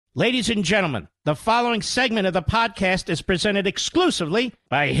Ladies and gentlemen, the following segment of the podcast is presented exclusively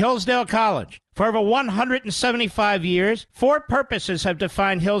by Hillsdale College. For over 175 years, four purposes have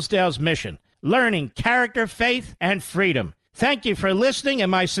defined Hillsdale's mission: learning, character, faith, and freedom. Thank you for listening, and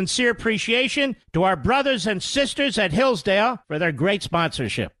my sincere appreciation to our brothers and sisters at Hillsdale for their great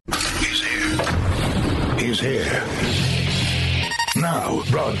sponsorship. He's here. He's here. Now,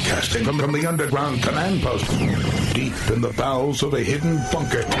 broadcasting from the underground command post, deep in the bowels of a hidden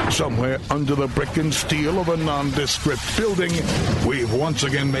bunker, somewhere under the brick and steel of a nondescript building, we've once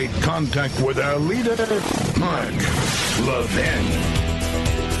again made contact with our leader, Mark Levin.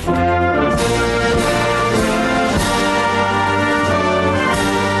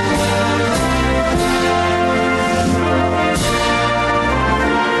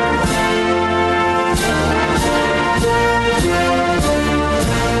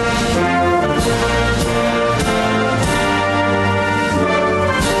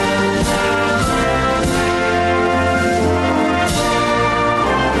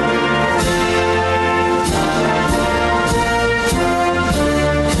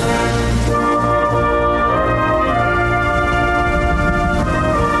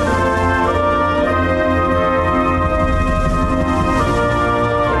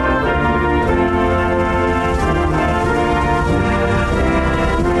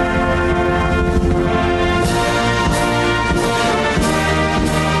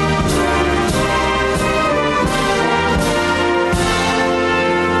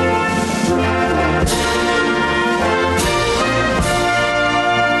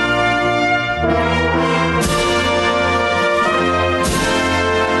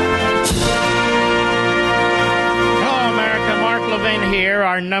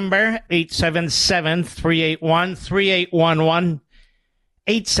 Number 877-381-3811,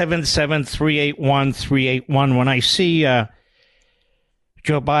 877-381-3811. When I see Joe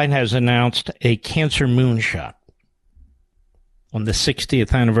Biden has announced a cancer moonshot on the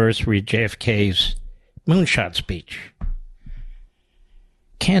 60th anniversary of JFK's moonshot speech.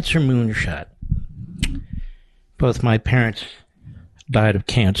 Cancer moonshot. Both my parents died of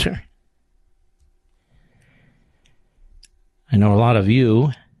cancer. I know a lot of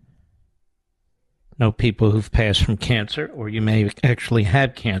you know people who've passed from cancer, or you may actually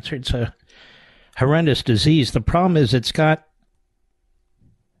have cancer. It's a horrendous disease. The problem is it's got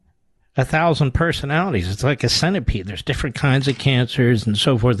 1,000 personalities. It's like a centipede. There's different kinds of cancers and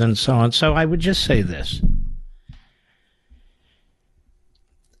so forth and so on. So I would just say this.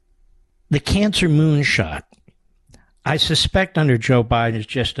 The cancer moonshot, I suspect under Joe Biden, is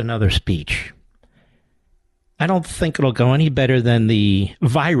just another speech. I don't think it'll go any better than the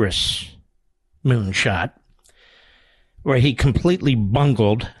virus moonshot, where he completely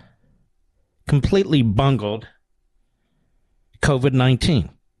bungled COVID-19.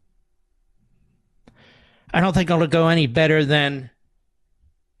 I don't think it'll go any better than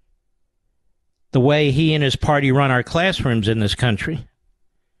the way he and his party run our classrooms in this country,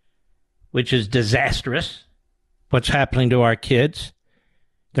 which is disastrous. What's happening to our kids?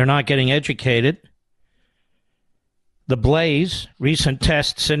 They're not getting educated. The Blaze, recent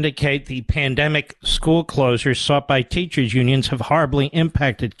tests indicate the pandemic school closures sought by teachers' unions have horribly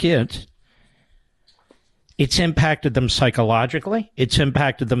impacted kids. It's impacted them psychologically, it's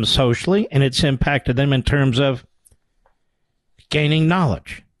impacted them socially, and it's impacted them in terms of gaining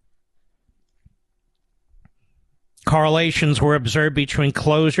knowledge. Correlations were observed between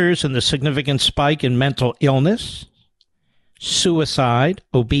closures and the significant spike in mental illness, suicide,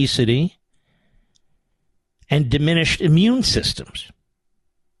 obesity, and diminished immune systems.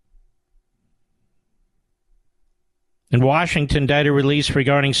 In Washington, data released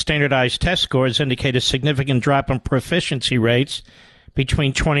regarding standardized test scores indicate a significant drop in proficiency rates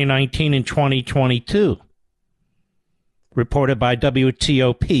between 2019 and 2022, reported by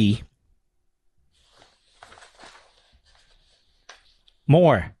WTOP.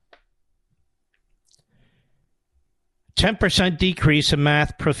 More. 10% decrease in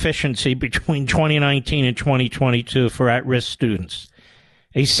math proficiency between 2019 and 2022 for at-risk students.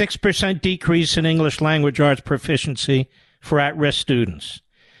 A 6% decrease in English language arts proficiency for at-risk students.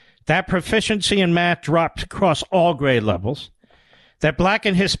 That proficiency in math dropped across all grade levels. That Black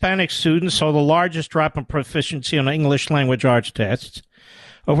and Hispanic students saw the largest drop in proficiency on English language arts tests.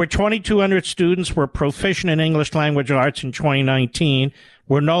 Over 2,200 students were proficient in English language arts in 2019,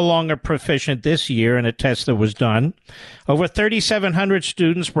 were no longer proficient this year in a test that was done. Over 3,700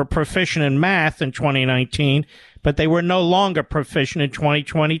 students were proficient in math in 2019, but they were no longer proficient in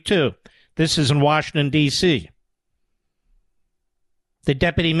 2022. This is in Washington, D.C. The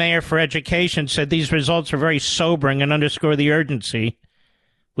deputy mayor for education said these results are very sobering and underscore the urgency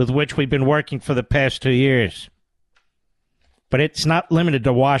with which we've been working for the past 2 years. But it's not limited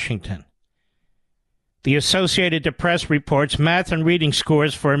to Washington. The Associated Press reports math and reading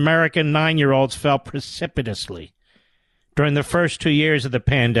scores for American 9-year-olds fell precipitously. During the first 2 years of the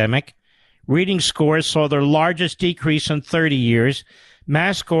pandemic, reading scores saw their largest decrease in 30 years.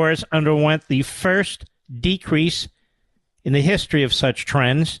 Math scores underwent the first decrease in the history of such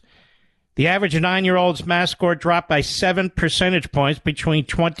trends. The average 9-year-old's math score dropped by 7 percentage points between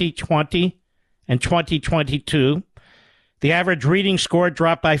 2020 and 2022. The average reading score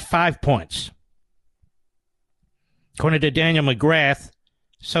dropped by 5 points. According to Daniel McGrath,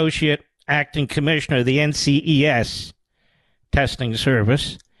 Associate Acting Commissioner of the NCES Testing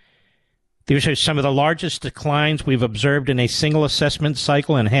Service, these are some of the largest declines we've observed in a single assessment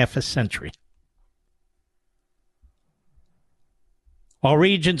cycle in half a century. All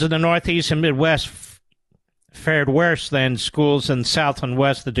regions of the Northeast and Midwest fared worse than schools in South and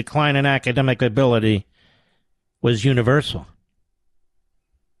West. The decline in academic ability was universal.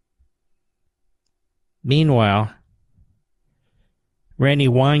 Meanwhile, Randi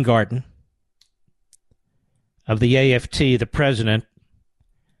Weingarten of the AFT, the president,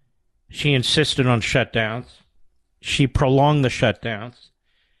 she insisted on shutdowns. She prolonged the shutdowns.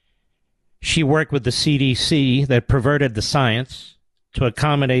 She worked with the CDC that perverted the science to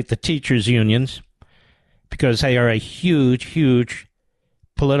accommodate the teachers' unions because they are a huge, huge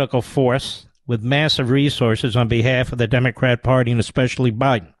political force with massive resources on behalf of the Democrat Party and especially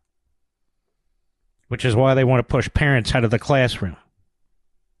Biden, which is why they want to push parents out of the classroom.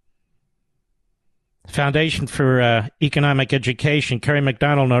 Foundation for Economic Education, Kerry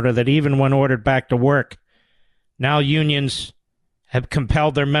McDonald, noted that even when ordered back to work, now unions have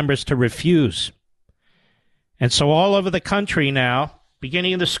compelled their members to refuse. And so all over the country now,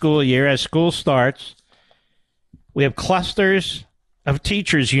 beginning of the school year, as school starts, we have clusters of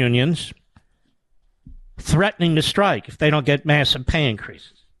teachers' unions threatening to strike if they don't get massive pay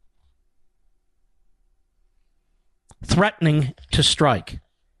increases. Threatening to strike.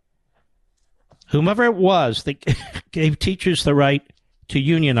 Whomever it was that gave teachers the right to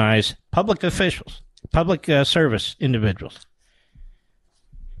unionize public officials, public service individuals,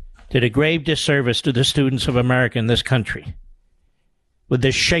 did a grave disservice to the students of America in this country with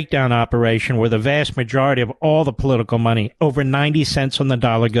this shakedown operation where the vast majority of all the political money, over 90 cents on the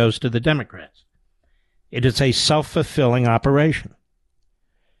dollar, goes to the Democrats. It is a self-fulfilling operation.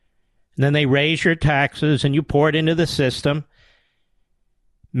 And then they raise your taxes and you pour it into the system.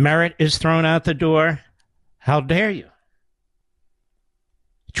 Merit is thrown out the door. How dare you?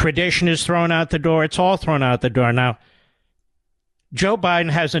 Tradition is thrown out the door. It's all thrown out the door. Now, Joe Biden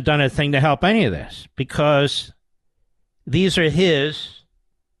hasn't done a thing to help any of this because these are his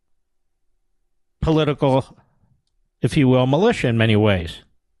political, if you will, militia in many ways.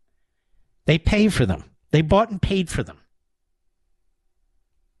 They pay for them. They bought and paid for them.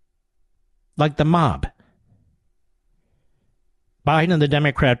 Like the mob. Biden and the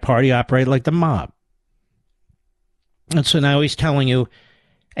Democrat Party operate like the mob. And so now he's telling you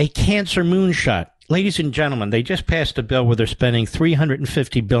a cancer moonshot. Ladies and gentlemen, they just passed a bill where they're spending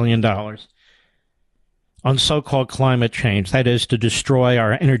 $350 billion on so-called climate change. That is to destroy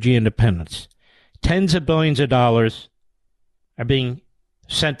our energy independence. Tens of billions of dollars are being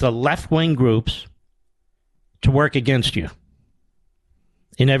sent to left-wing groups to work against you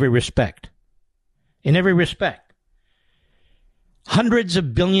in every respect. In every respect. Hundreds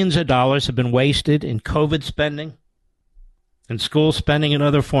of billions of dollars have been wasted in COVID spending, in school spending, and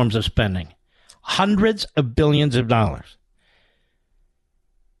other forms of spending. Hundreds of billions of dollars.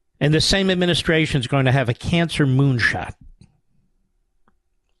 And the same administration is going to have a cancer moonshot.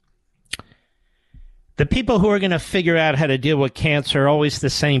 The people who are going to figure out how to deal with cancer are always the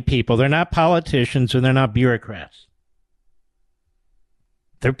same people. They're not politicians and they're not bureaucrats.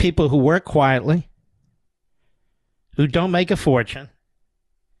 They're people who work quietly, who don't make a fortune,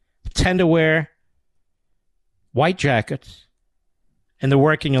 tend to wear white jackets, and they're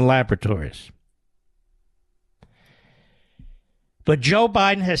working in laboratories. But Joe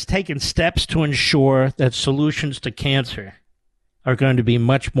Biden has taken steps to ensure that solutions to cancer are going to be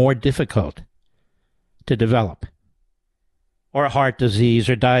much more difficult to develop, or heart disease,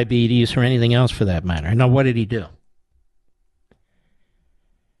 or diabetes, or anything else for that matter. Now, what did he do?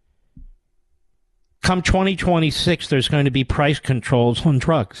 Come 2026, there's going to be price controls on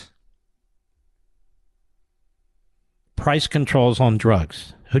drugs. Price controls on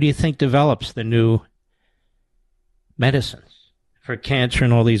drugs. Who do you think develops the new medicines for cancer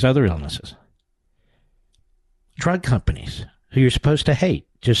and all these other illnesses? Drug companies, who you're supposed to hate,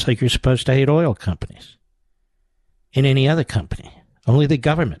 just like you're supposed to hate oil companies and any other company. Only the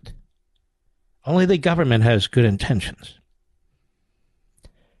government. Only the government has good intentions.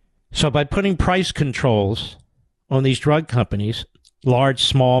 So by putting price controls on these drug companies, large,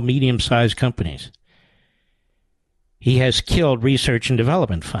 small, medium-sized companies, he has killed research and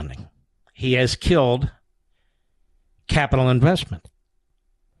development funding. He has killed capital investment.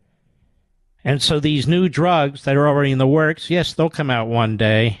 And so these new drugs that are already in the works, yes, they'll come out one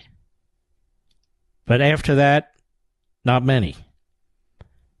day. But after that, not many.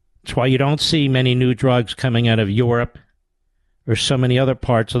 That's why you don't see many new drugs coming out of Europe or so many other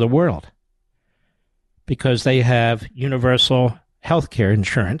parts of the world. Because they have universal health care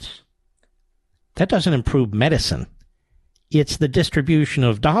insurance. That doesn't improve medicine. It's the distribution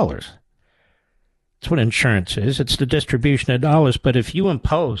of dollars. That's what insurance is. It's the distribution of dollars. But if you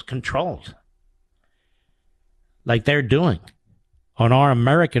impose controls, like they're doing on our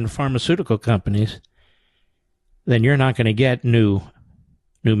American pharmaceutical companies, then you're not going to get new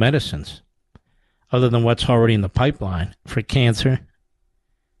medicines other than what's already in the pipeline for cancer,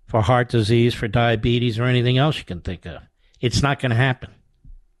 for heart disease, for diabetes, or anything else you can think of. It's not going to happen.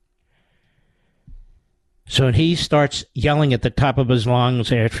 So he starts yelling at the top of his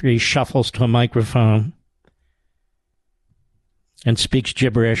lungs after he shuffles to a microphone and speaks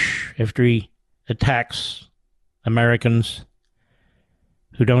gibberish after he attacks Americans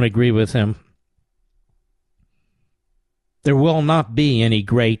who don't agree with him. There will not be any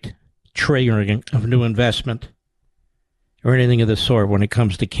great triggering of new investment or anything of the sort when it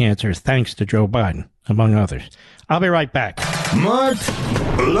comes to cancer, thanks to Joe Biden, among others. I'll be right back. Mark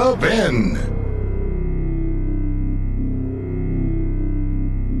Levin.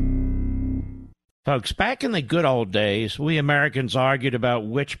 Folks, back in the good old days, we Americans argued about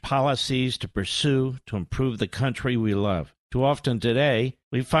which policies to pursue to improve the country we love. Too often today,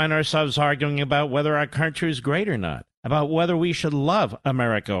 we find ourselves arguing about whether our country is great or not, about whether we should love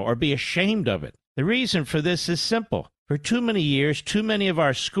America or be ashamed of it. The reason for this is simple. For too many years, too many of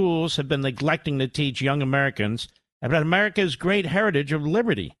our schools have been neglecting to teach young Americans about America's great heritage of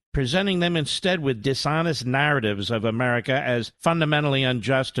liberty, presenting them instead with dishonest narratives of America as fundamentally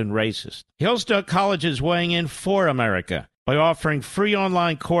unjust and racist. Hillsdale College is weighing in for America by offering free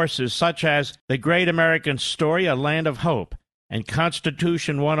online courses such as The Great American Story, A Land of Hope, and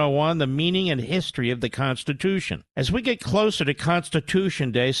Constitution 101, the meaning and history of the Constitution. As we get closer to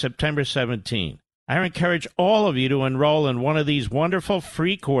Constitution Day, September 17, I encourage all of you to enroll in one of these wonderful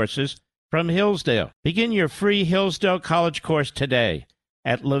free courses from Hillsdale. Begin your free Hillsdale College course today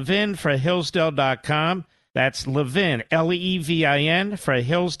at levinforhillsdale.com. That's Levin, Levin, for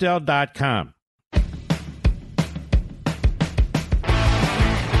Hillsdale.com.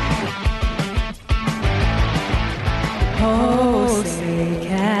 Oh, say,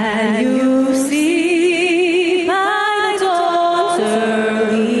 can you see my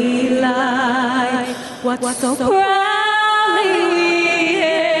daughter Eli? What's so proudly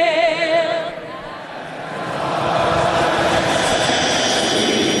hailed?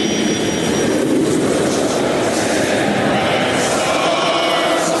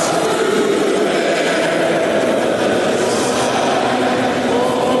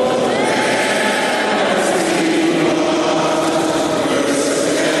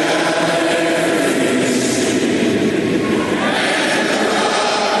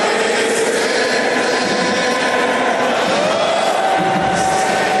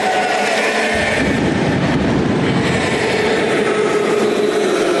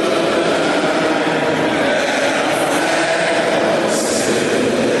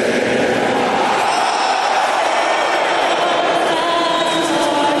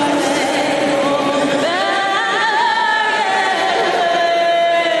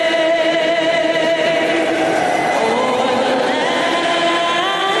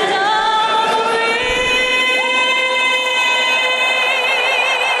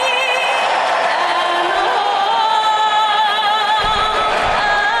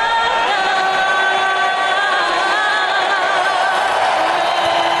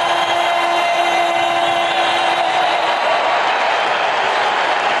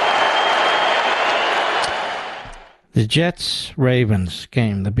 The Jets-Ravens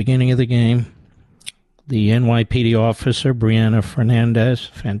game, the beginning of the game, the NYPD officer, Brianna Fernandez,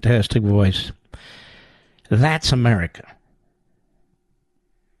 fantastic voice. That's America.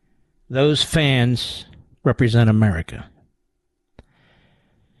 Those fans represent America.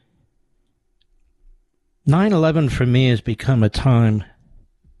 9/11 for me has become a time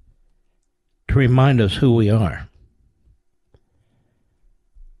to remind us who we are,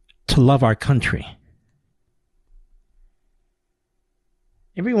 to love our country.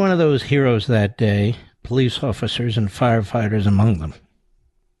 Every one of those heroes that day police officers and firefighters among them.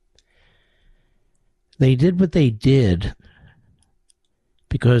 They did what they did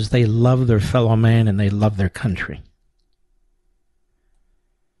because they love their fellow man and they love their country.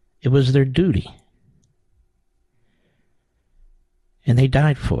 It was their duty. And they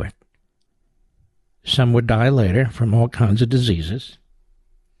died for it. Some would die later from all kinds of diseases.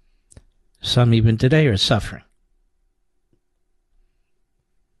 Some even today are suffering.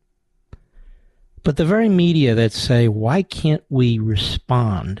 But the very media that say, why can't we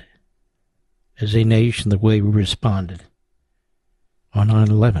respond as a nation the way we responded on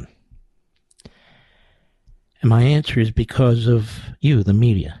 9/11? And my answer is because of you, the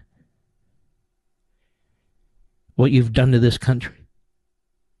media. What you've done to this country.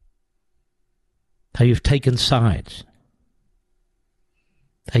 How you've taken sides.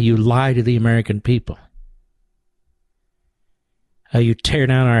 How you lie to the American people. How you tear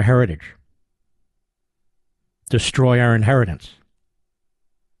down our heritage. Destroy our inheritance.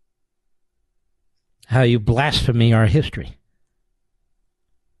 How you blaspheme our history.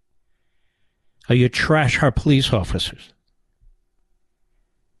 How you trash our police officers.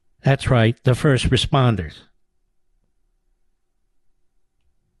 That's right, the first responders.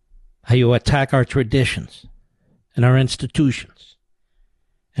 How you attack our traditions and our institutions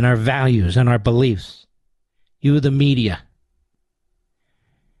and our values and our beliefs. You, the media.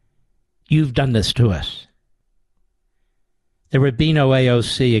 You've done this to us. There would be no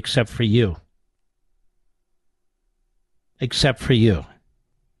AOC except for you. Except for you.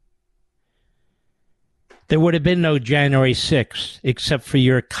 There would have been no January 6th except for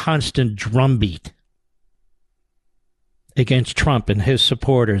your constant drumbeat against Trump and his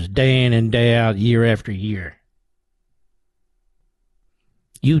supporters day in and day out, year after year.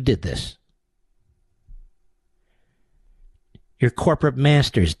 You did this. Your corporate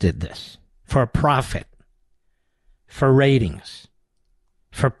masters did this for a profit, for ratings,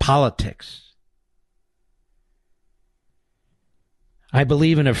 for politics. I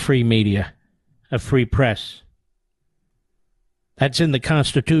believe in a free media, a free press. That's in the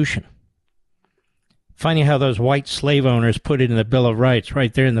Constitution. Funny how those white slave owners put it in the Bill of Rights,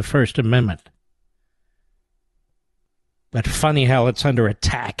 right there in the First Amendment. But funny how it's under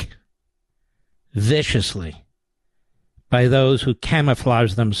attack, viciously, by those who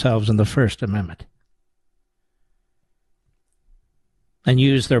camouflage themselves in the First Amendment and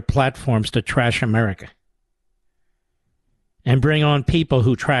use their platforms to trash America and bring on people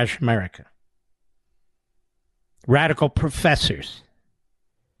who trash America. Radical professors,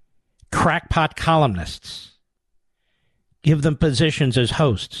 crackpot columnists, give them positions as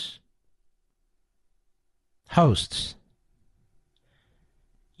hosts. Hosts.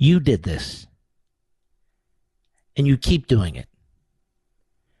 You did this. And you keep doing it.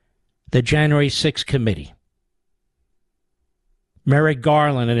 The January 6th committee. Merrick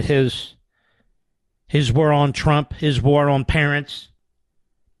Garland and his war on Trump, his war on parents,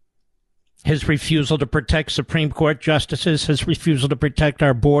 his refusal to protect Supreme Court justices, his refusal to protect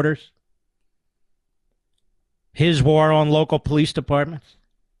our borders, his war on local police departments.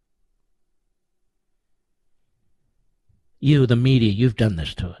 You, the media, you've done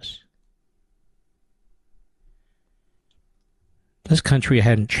this to us. This country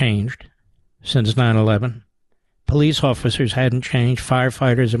hadn't changed since 9/11. Police officers hadn't changed.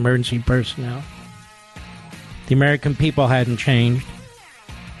 Firefighters, emergency personnel. The American people hadn't changed.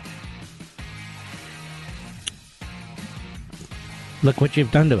 Look what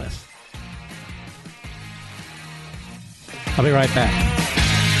you've done to us. I'll be right back.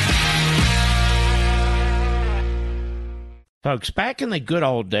 Folks, back in the good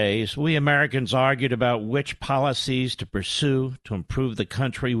old days, we Americans argued about which policies to pursue to improve the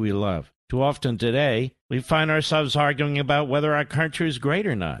country we love. Too often today, we find ourselves arguing about whether our country is great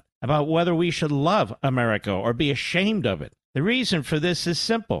or not, about whether we should love America or be ashamed of it. The reason for this is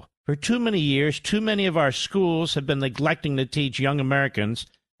simple. For too many years, too many of our schools have been neglecting to teach young Americans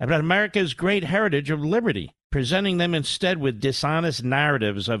about America's great heritage of liberty, presenting them instead with dishonest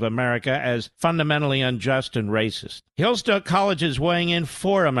narratives of America as fundamentally unjust and racist. Hillsdale College is weighing in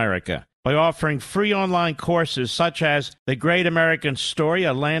for America by offering free online courses such as The Great American Story,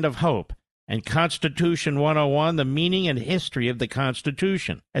 A Land of Hope, and Constitution 101, The Meaning and History of the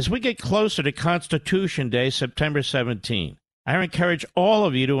Constitution. As we get closer to Constitution Day, September 17, I encourage all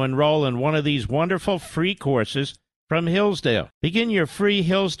of you to enroll in one of these wonderful free courses from Hillsdale. Begin your free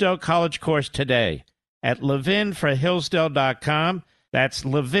Hillsdale College course today at levinforhillsdale.com. That's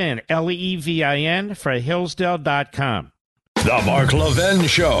Levin, Levin, for Hillsdale.com. The Mark Levin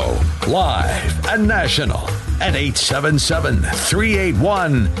Show, live and national. at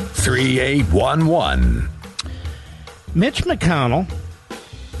 877-381-3811. Mitch McConnell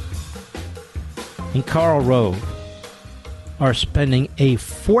and Karl Rove are spending a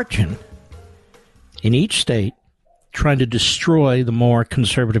fortune in each state trying to destroy the more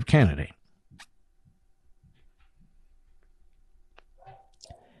conservative candidate.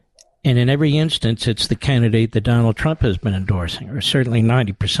 And in every instance, it's the candidate that Donald Trump has been endorsing, or certainly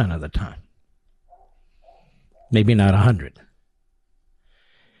 90% of the time. Maybe not 100.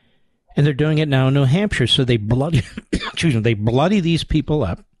 And they're doing it now in New Hampshire, so they bloody, they bloody these people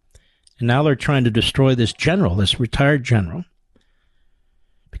up. And now they're trying to destroy this general, this retired general,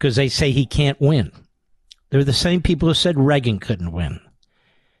 because they say he can't win. They're the same people who said Reagan couldn't win.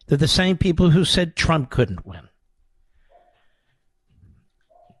 They're the same people who said Trump couldn't win.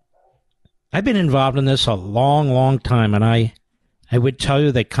 I've been involved in this a long, long time, and I would tell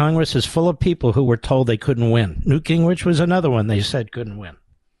you that Congress is full of people who were told they couldn't win. Newt Gingrich was another one they said couldn't win.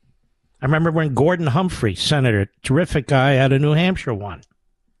 I remember when Gordon Humphrey, senator, terrific guy out of New Hampshire, won.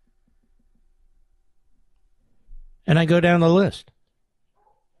 And I go down the list.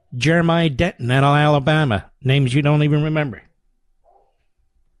 Jeremiah Denton out of Alabama, names you don't even remember.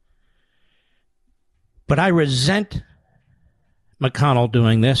 But I resent McConnell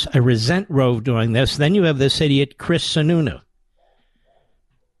doing this. I resent Rove doing this. Then you have this idiot, Chris Sununu,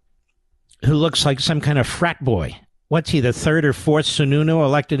 who looks like some kind of frat boy. What's he, the third or fourth Sununu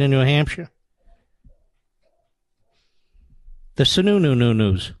elected in New Hampshire? The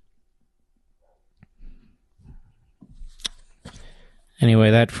Sununu.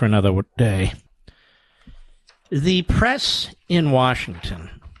 Anyway, that for another day. The press in Washington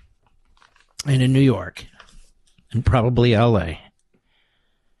and in New York and probably L.A.,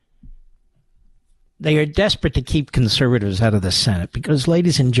 they are desperate to keep conservatives out of the Senate because,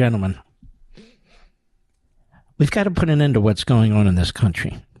 ladies and gentlemen, we've got to put an end to what's going on in this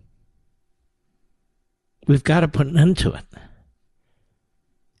country. We've got to put an end to it.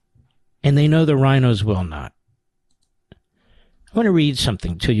 And they know the rhinos will not. I want to read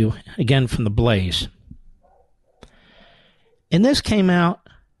something to you, again from the Blaze. And this came out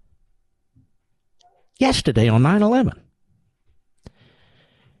yesterday on 9/11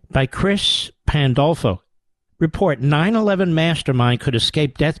 by Chris Pandolfo. Report, 9/11 mastermind could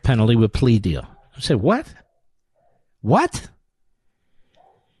escape death penalty with plea deal. I said, what? What?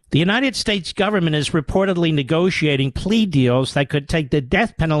 The United States government is reportedly negotiating plea deals that could take the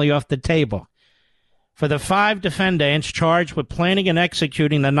death penalty off the table for the 5 defendants charged with planning and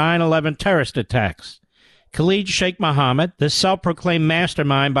executing the 9/11 terrorist attacks. Khalid Sheikh Mohammed, the self-proclaimed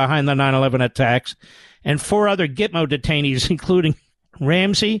mastermind behind the 9/11 attacks, and 4 other Gitmo detainees, including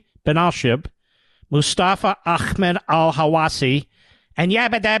Ramzi bin al-Shib, Mustafa Ahmed al-Hawasi, and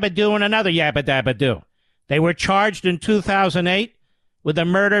Yabba Dabba Doo and another Yabba Dabba Doo. They were charged in 2008 with the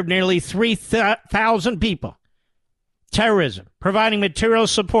murder of nearly 3,000 people, terrorism, providing material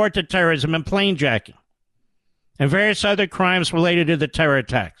support to terrorism and planejacking, and various other crimes related to the terror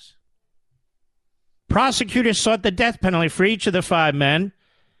attacks. Prosecutors sought the death penalty for each of the 5 men,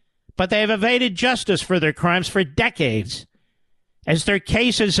 but they have evaded justice for their crimes for decades, as their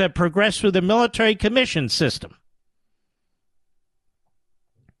cases have progressed through the military commission system.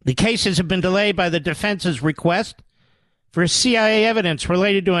 The cases have been delayed by the defense's request for CIA evidence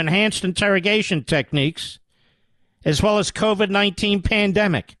related to enhanced interrogation techniques, as well as COVID-19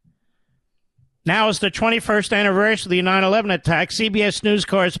 pandemic. Now is the 21st anniversary of the 9/11 attack. CBS News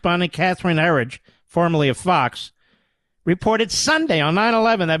correspondent Catherine Herridge, formerly of Fox, reported Sunday on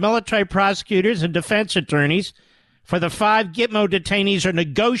 9/11 that military prosecutors and defense attorneys for the 5 Gitmo detainees are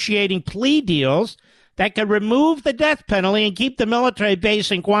negotiating plea deals that could remove the death penalty and keep the military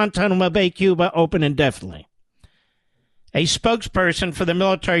base in Guantanamo Bay, Cuba, open indefinitely. A spokesperson for the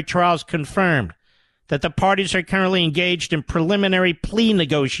military trials confirmed that the parties are currently engaged in preliminary plea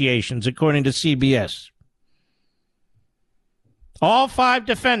negotiations, according to CBS. All 5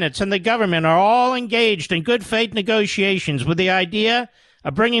 defendants and the government are all engaged in good faith negotiations with the idea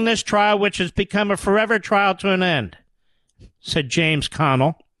of bringing this trial, which has become a forever trial, to an end, said James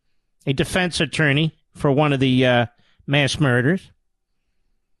Connell, a defense attorney for one of the mass murders.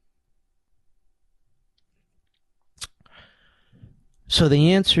 So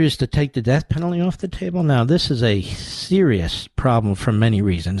the answer is to take the death penalty off the table? Now, this is a serious problem for many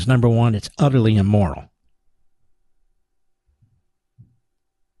reasons. Number one, it's utterly immoral.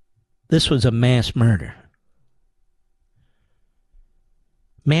 This was a mass murder.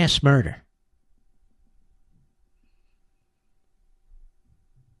 Mass murder.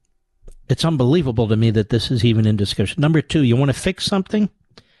 It's unbelievable to me that this is even in discussion. Number two, you want to fix something?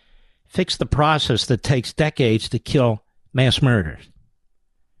 fix the process that takes decades to kill mass murderers.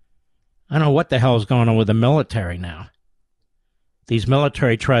 I don't know what the hell is going on with the military now. These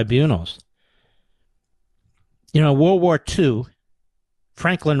military tribunals. You know, World War II,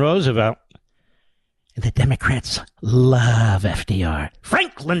 Franklin Roosevelt, and the Democrats love FDR.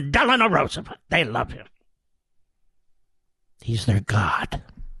 Franklin Delano Roosevelt. They love him. He's their god.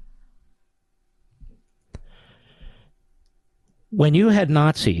 When you had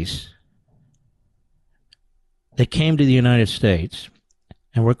Nazis that came to the United States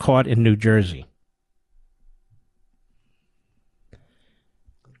and were caught in New Jersey,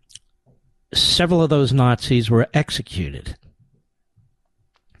 several of those Nazis were executed.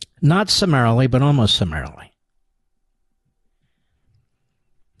 Not summarily, but almost summarily.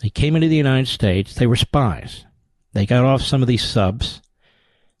 They came into the United States. They were spies. They got off some of these subs.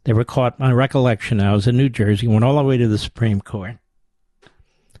 They were caught, my recollection now, was in New Jersey, went all the way to the Supreme Court.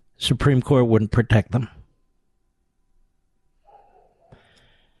 Supreme Court wouldn't protect them.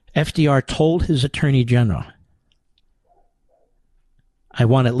 FDR told his attorney general, I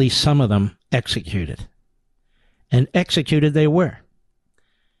want at least some of them executed. And executed they were.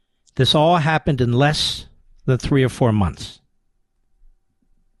 This all happened in less than 3 or 4 months.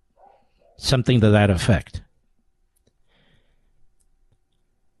 Something to that effect.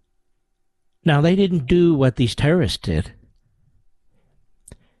 Now, they didn't do what these terrorists did.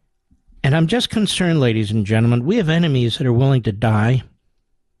 And I'm just concerned, ladies and gentlemen, we have enemies that are willing to die.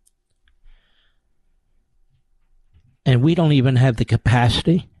 And we don't even have the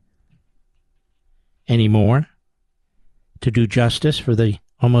capacity anymore to do justice for the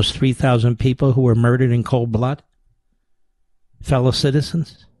almost 3,000 people who were murdered in cold blood, fellow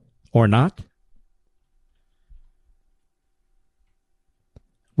citizens, or not.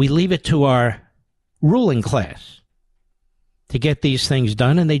 We leave it to our ruling class to get these things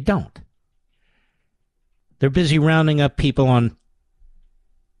done, and they don't. They're busy rounding up people on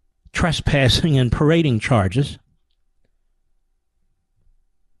trespassing and parading charges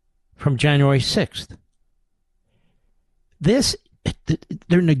from January 6th.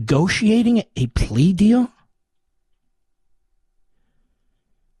 They're negotiating a plea deal?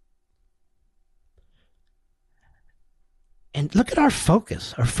 And look at our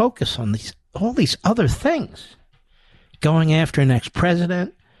focus on all these other things. Going after an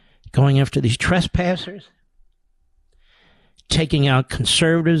ex-president, going after these trespassers, taking out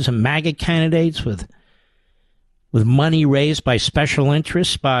conservatives and MAGA candidates with money raised by special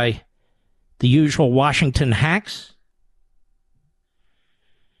interests, by the usual Washington hacks.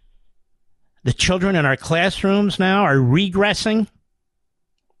 The children in our classrooms now are regressing.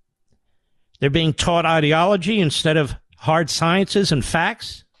 They're being taught ideology instead of hard sciences and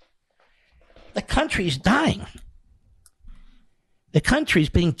facts. The country's dying. The country's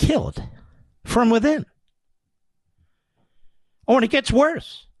being killed from within. Oh, and it gets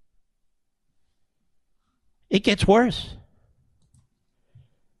worse. It gets worse.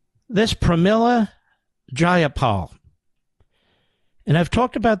 This Pramila Jayapal, and I've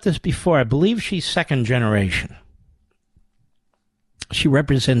talked about this before, I believe she's second generation. She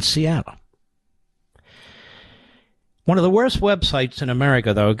represents Seattle. One of the worst websites in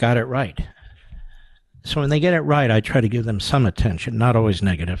America, though, got it right. So when they get it right, I try to give them some attention, not always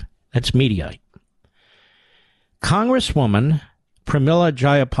negative. That's Mediaite. Congresswoman Pramila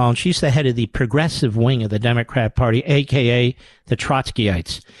Jayapal, she's the head of the progressive wing of the Democrat Party, a.k.a. the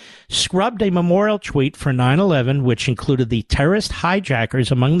Trotskyites, scrubbed a memorial tweet for 9/11, which included the terrorist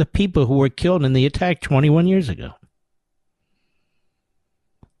hijackers among the people who were killed in the attack 21 years ago.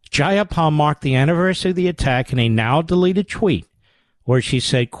 Jayapal marked the anniversary of the attack in a now-deleted tweet, where she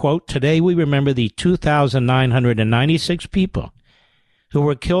said, quote, "Today we remember the 2,996 people who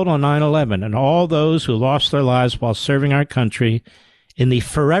were killed on 9/11 and all those who lost their lives while serving our country in the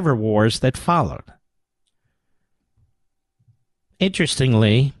forever wars that followed."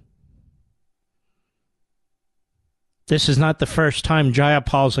 Interestingly, this is not the first time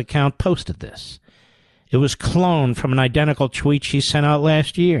Jayapal's account posted this. It was cloned from an identical tweet she sent out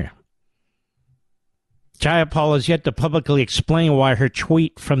last year. Jayapal has yet to publicly explain why her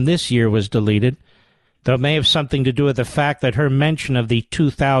tweet from this year was deleted, though it may have something to do with the fact that her mention of the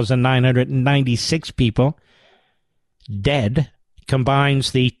 2,996 people dead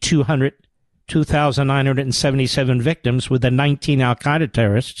combines the 2,977 victims with the 19 al-Qaeda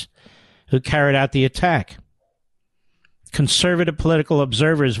terrorists who carried out the attack. Conservative political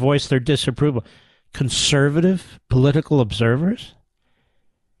observers voiced their disapproval. Conservative political observers?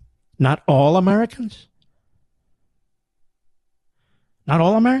 Not all Americans? Not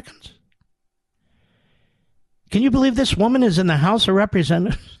all Americans? Can you believe this woman is in the House of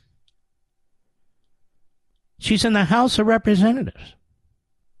Representatives? She's in the House of Representatives.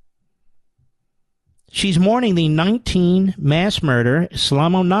 She's mourning the 19 mass murder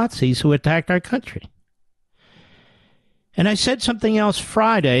Islamo-Nazis who attacked our country. And I said something else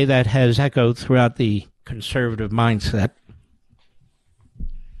Friday that has echoed throughout the conservative mindset.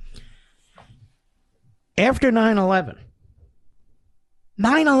 After 9/11,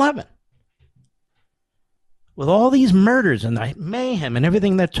 with all these murders and the mayhem and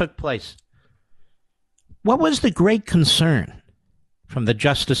everything that took place, what was the great concern from the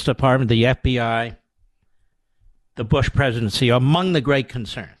Justice Department, the FBI, the Bush presidency? Among the great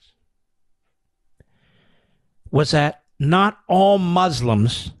concerns was that not all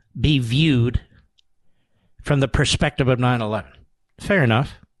Muslims be viewed from the perspective of 9/11. Fair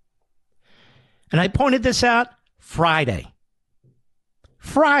enough. And I pointed this out Friday.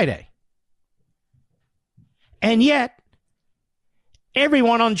 And yet,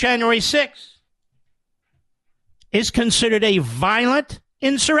 everyone on January 6th is considered a violent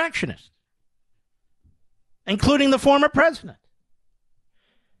insurrectionist, including the former president.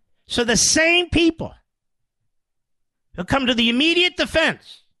 So the same people who come to the immediate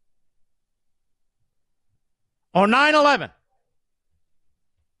defense on 9/11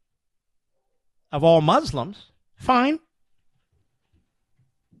 of all Muslims, fine,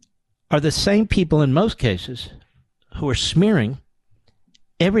 are the same people in most cases who are smearing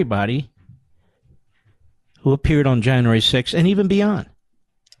everybody who appeared on January 6th and even beyond.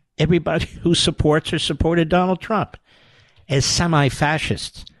 Everybody who supports or supported Donald Trump as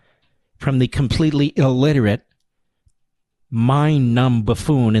semi-fascists, from the completely illiterate, mind-numb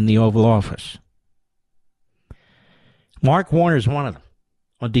buffoon in the Oval Office. Mark Warner is one of them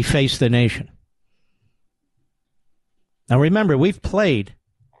on Deface the Nation. Now remember, we've played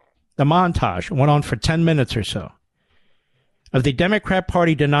the montage, went on for 10 minutes or so, of the Democrat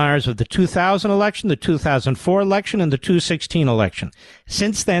Party deniers of the 2000 election, the 2004 election, and the 2016 election.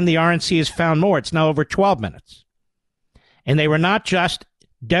 Since then, the RNC has found more. It's now over 12 minutes. And they were not just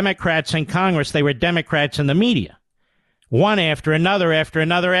Democrats in Congress, they were Democrats in the media. One after another, after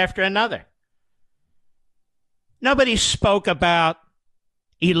another, after another. Nobody spoke about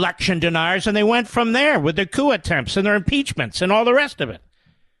election deniers, and they went from there with their coup attempts and their impeachments and all the rest of it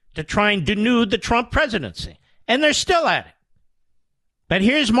to try and denude the Trump presidency. And they're still at it. But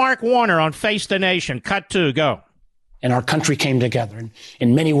here's Mark Warner on Face the Nation. Cut 2, go. And our country came together. And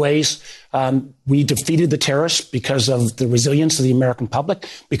in many ways, we defeated the terrorists because of the resilience of the American public,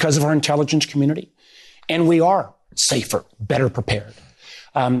 because of our intelligence community. And we are safer, better prepared.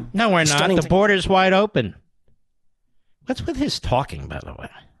 No, we're not. The border's wide open. What's with his talking, by the way?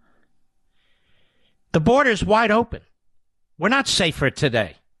 The border's wide open. We're not safer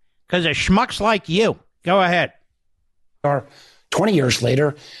today because of schmucks like you. Go ahead. 20 years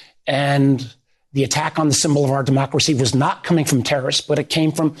later, and the attack on the symbol of our democracy was not coming from terrorists, but it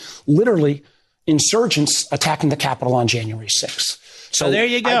came from literally insurgents attacking the Capitol on January 6th. So there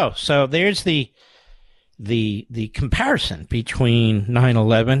you go. So there's the comparison between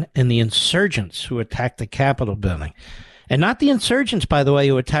 9/11 and the insurgents who attacked the Capitol building. And not the insurgents, by the way,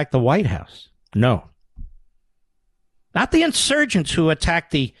 who attacked the White House. No. Not the insurgents who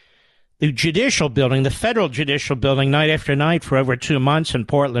attacked the judicial building, the federal judicial building, night after night for over 2 months in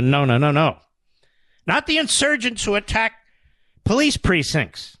Portland. No. Not the insurgents who attacked police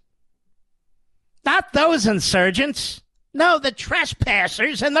precincts. Not those insurgents. No, the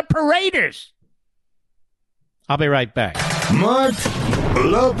trespassers and the paraders. I'll be right back. Mark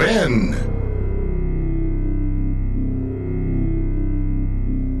Levin.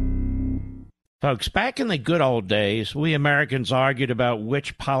 Folks, back in the good old days, we Americans argued about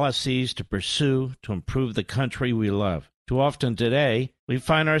which policies to pursue to improve the country we love. Too often today, we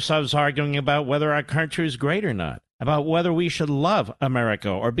find ourselves arguing about whether our country is great or not, about whether we should love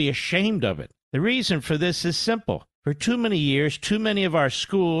America or be ashamed of it. The reason for this is simple. For too many years, too many of our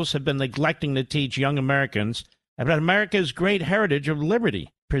schools have been neglecting to teach young Americans about America's great heritage of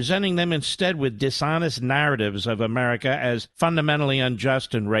liberty, presenting them instead with dishonest narratives of America as fundamentally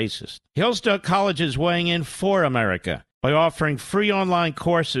unjust and racist. Hillsdale College is weighing in for America by offering free online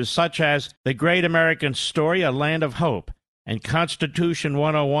courses such as The Great American Story, A Land of Hope, and Constitution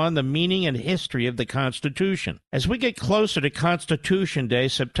 101, The Meaning and History of the Constitution. As we get closer to Constitution Day,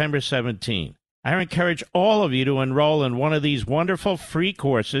 September 17, I encourage all of you to enroll in one of these wonderful free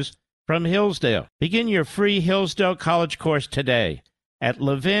courses from Hillsdale. Begin your free Hillsdale College course today at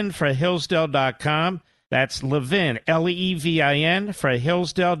levinforhillsdale.com. That's Levin, Levin, for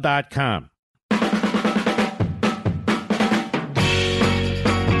Hillsdale.com.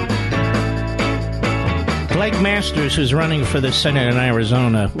 Blake Masters, who's running for the Senate in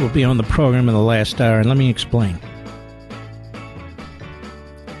Arizona, will be on the program in the last hour, and let me explain.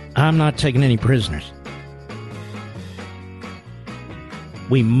 I'm not taking any prisoners.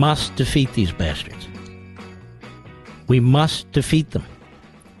 We must defeat these bastards. We must defeat them.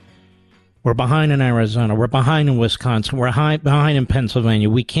 We're behind in Arizona. We're behind in Wisconsin. We're behind in Pennsylvania.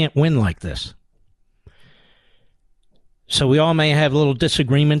 We can't win like this. So we all may have little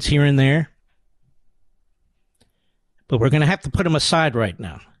disagreements here and there. But we're going to have to put them aside right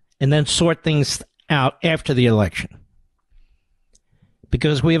now and then sort things out after the election.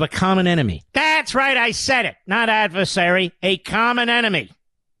 Because we have a common enemy. That's right, I said it. Not adversary, a common enemy.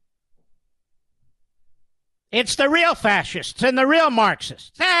 It's the real fascists and the real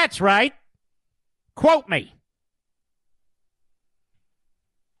Marxists. That's right. Quote me.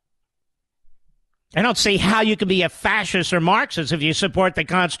 I don't see how you can be a fascist or Marxist if you support the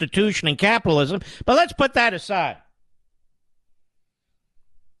Constitution and capitalism, but let's put that aside.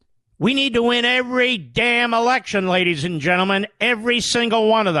 We need to win every damn election, ladies and gentlemen, every single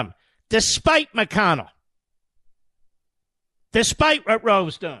one of them, despite McConnell, despite what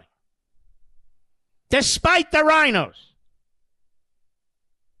Rove's doing, despite the rhinos.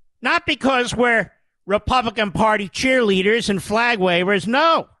 Not because we're Republican Party cheerleaders and flag wavers,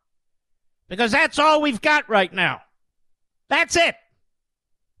 no, because that's all we've got right now. That's it.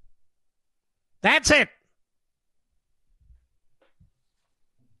 That's it.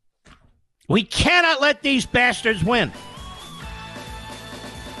 We cannot let these bastards win.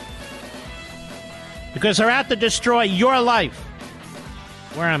 Because they're out to destroy your life.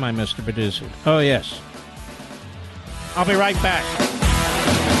 Where am I, Mr. Producer? Oh, yes. I'll be right back.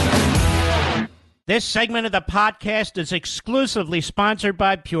 This segment of the podcast is exclusively sponsored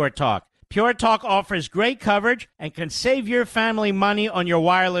by Pure Talk. Pure Talk offers great coverage and can save your family money on your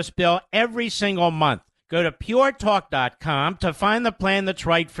wireless bill every single month. Go to puretalk.com to find the plan that's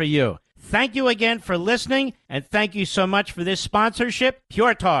right for you. Thank you again for listening, and thank you so much for this sponsorship,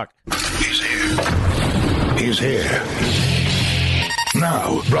 Pure Talk. He's here. He's here.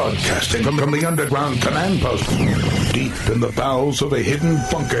 Now, broadcasting from the underground command post, deep in the bowels of a hidden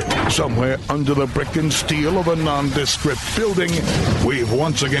bunker, somewhere under the brick and steel of a nondescript building, we've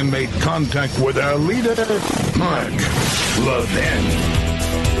once again made contact with our leader, Mark Levin.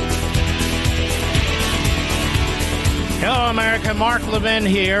 Hello, America. Mark Levin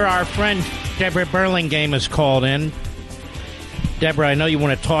here. Our friend Deborah Burlingame has called in. Deborah, I know you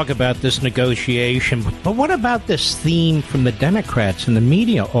want to talk about this negotiation, but what about this theme from the Democrats in the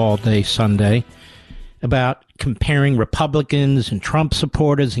media all day Sunday about comparing Republicans and Trump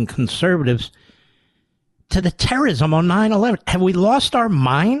supporters and conservatives to the terrorism on 9/11? Have we lost our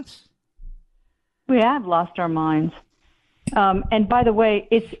minds? We have lost our minds. And by the way,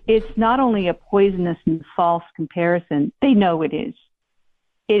 it's not only a poisonous and false comparison. They know it is.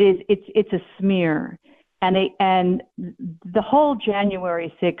 It's a smear. And the whole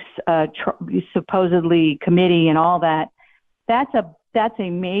January 6th supposedly committee and all that, that's a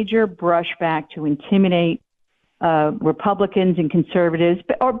major brushback to intimidate Republicans and conservatives,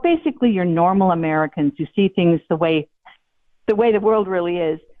 or basically your normal Americans who see things the way the world really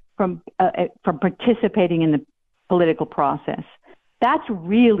is from participating in the political process. That's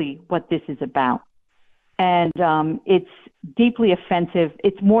really what this is about. And it's deeply offensive.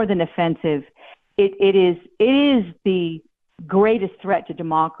 It's more than offensive. It is the greatest threat to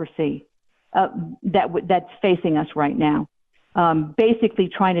democracy that's facing us right now. Basically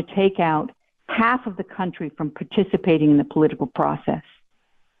trying to take out half of the country from participating in the political process.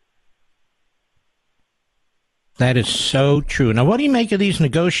 That is so true. Now, what do you make of these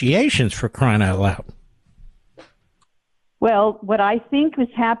negotiations, for crying out loud? Well, what I think is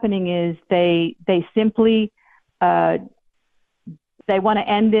happening is they simply they want to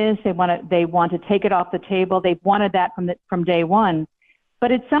end this. They want to take it off the table. They've wanted that from day one.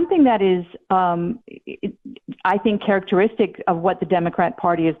 But it's something that is, I think, characteristic of what the Democrat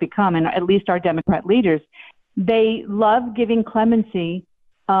Party has become, and at least our Democrat leaders. They love giving clemency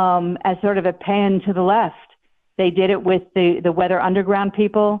as sort of a pan to the left. They did it with the Weather Underground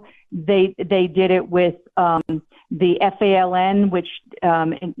people. They did it with the FALN, which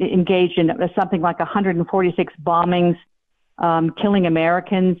engaged in something like 146 bombings, killing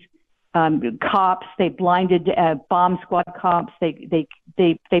Americans. Cops, they blinded bomb squad cops. They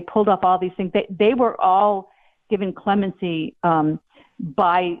pulled off all these things. They were all given clemency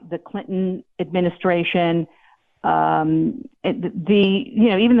by the Clinton administration. Even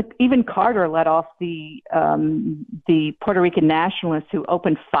Carter let off the Puerto Rican nationalists who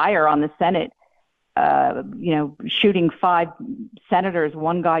opened fire on the Senate shooting 5 senators.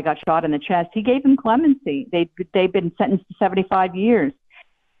 One guy got shot in the chest. He gave them clemency. They've been sentenced to 75 years.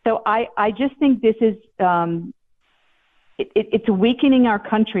 So I just think this is it's weakening our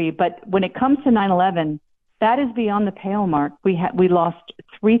country. But when it comes to 9/11, that is beyond the pale, Mark. We lost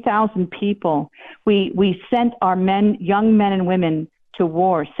 3,000 people. We sent our young men and women to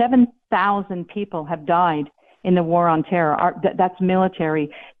war. 7,000 people have died in the war on terror. That's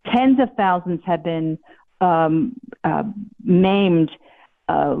military. Tens of thousands have been maimed,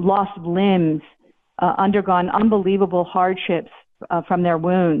 lost limbs, undergone unbelievable hardships from their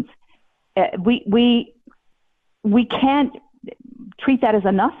wounds. We can't treat that as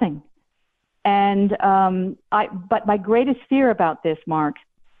a nothing. And but my greatest fear about this, Mark,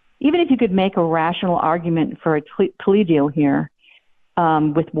 even if you could make a rational argument for a plea deal here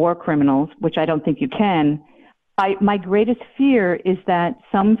with war criminals, which I don't think you can, my greatest fear is that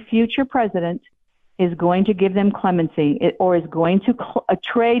some future president is going to give them clemency or is going to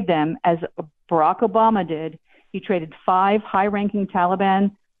trade them, as Barack Obama did. He traded 5 high-ranking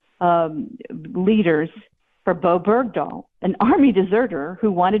Taliban leaders for Bo Bergdahl, an army deserter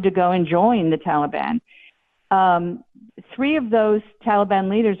who wanted to go and join the Taliban. 3 of those Taliban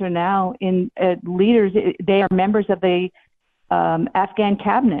leaders are now leaders. They are members of the Afghan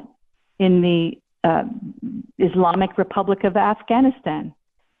cabinet in the Islamic Republic of Afghanistan.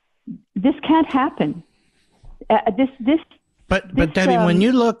 This can't happen. But Debbie,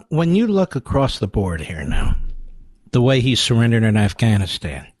 when you look across the board here now, the way he surrendered in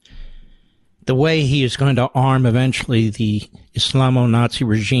Afghanistan, the way he is going to arm eventually the Islamo-Nazi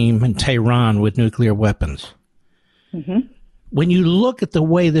regime in Tehran with nuclear weapons. Mm-hmm. When you look at the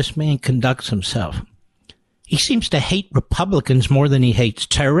way this man conducts himself, he seems to hate Republicans more than he hates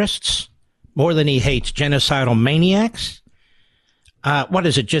terrorists, more than he hates genocidal maniacs. What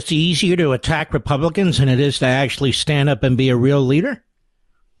is it, just easier to attack Republicans than it is to actually stand up and be a real leader?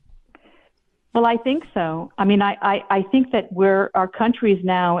 Well, I think so. I mean, I think that our country is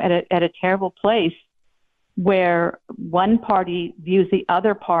now at a terrible place where one party views the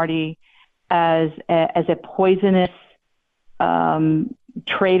other party as a poisonous,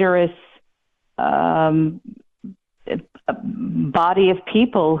 traitorous body of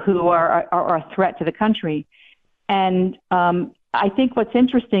people who are a threat to the country. And I think what's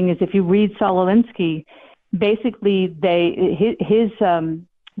interesting is if you read Saul Alinsky, basically his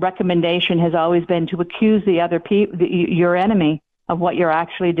recommendation has always been to accuse the other your enemy of what you're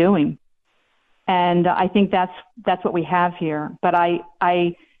actually doing. And I think that's what we have here. But I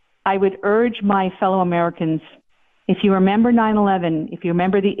would urge my fellow Americans, if you remember 9/11, if you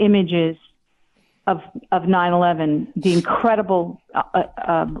remember the images of 9/11, the incredible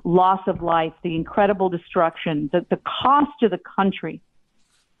loss of life, the incredible destruction, the cost to the country,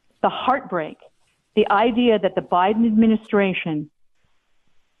 the heartbreak, the idea that the Biden administration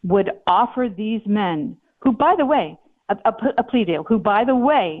would offer these men, who, by the way, a plea deal, who, by the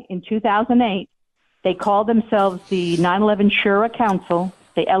way, in 2008, they called themselves the 9/11 Shura Council.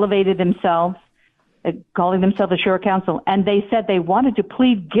 They elevated themselves, calling themselves the Shura Council, and they said they wanted to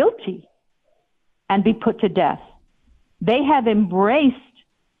plead guilty and be put to death. They have embraced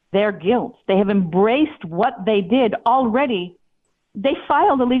their guilt. They have embraced what they did already. They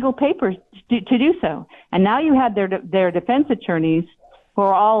filed the legal papers to do so. And now you have their defense attorneys, who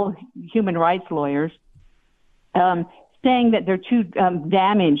are all human rights lawyers, saying that they're too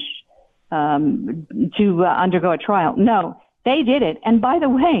damaged to undergo a trial. No, they did it. And by the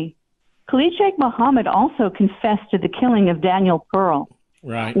way, Khalid Sheikh Mohammed also confessed to the killing of Daniel Pearl.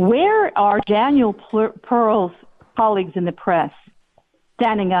 Right. Where are Daniel Pearl's colleagues in the press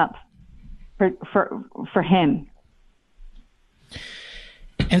standing up for him?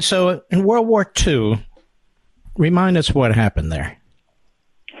 And so in World War II, remind us what happened there.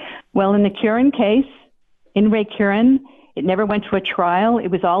 Well, in the Curran case, in Ray Curran, it never went to a trial. It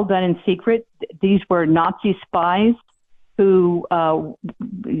was all done in secret. These were Nazi spies who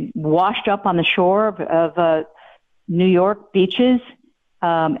washed up on the shore of New York beaches.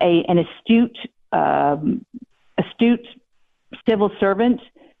 An astute civil servant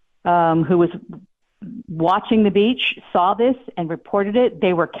who was watching the beach saw this and reported it.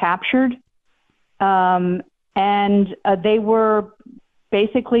 They were captured, and they were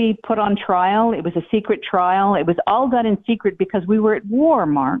basically put on trial. It was a secret trial. It was all done in secret because we were at war,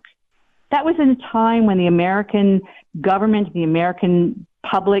 Mark. That was in a time when the American government, the American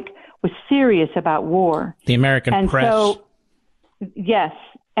public was serious about war. The American press. So, yes.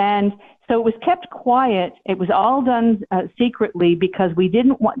 And so it was kept quiet. It was all done secretly because we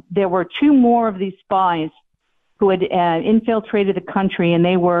didn't want, there were 2 more of these spies who had infiltrated the country, and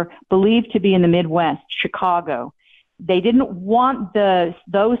they were believed to be in the Midwest, Chicago. They didn't want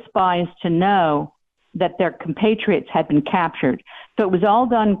those spies to know that their compatriots had been captured. So it was all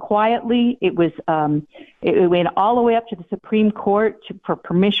done quietly. It went all the way up to the Supreme Court for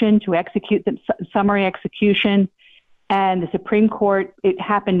permission to execute the summary execution. And the Supreme Court, it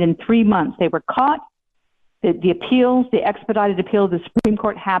happened in 3 months. They were caught. The expedited appeal of the Supreme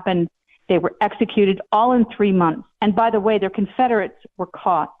Court happened. They were executed all in 3 months. And by the way, their Confederates were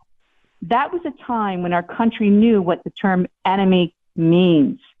caught. That was a time when our country knew what the term enemy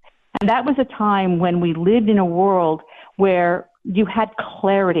means. And that was a time when we lived in a world where you had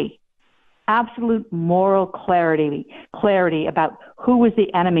clarity, absolute moral clarity about who was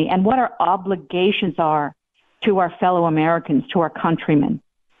the enemy and what our obligations are to our fellow Americans, to our countrymen.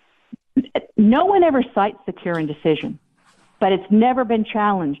 No one ever cites the Curran decision, but it's never been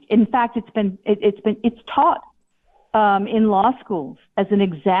challenged. In fact, it's taught in law schools as an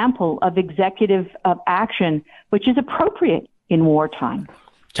example of executive action, which is appropriate in wartime.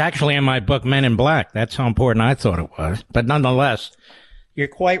 It's actually in my book, Men in Black. That's how important I thought it was. But nonetheless, you're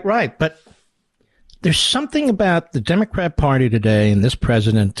quite right. But there's something about the Democrat Party today and this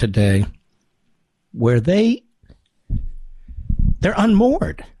president today where they're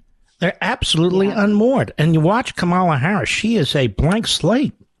unmoored. They're absolutely unmoored. And you watch Kamala Harris. She is a blank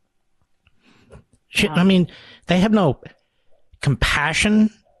slate. I mean, they have no compassion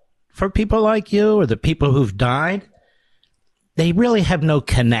for people like you or the people who've died. They really have no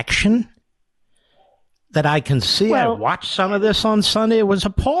connection that I can see. Well, I watched some of this on Sunday. It was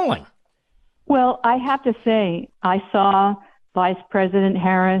appalling. Well, I have to say, I saw Vice President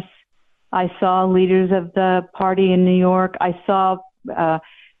Harris. I saw leaders of the party in New York. I saw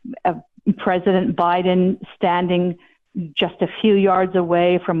President Biden standing just a few yards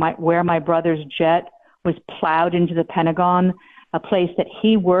away from where my brother's jet was plowed into the Pentagon, a place that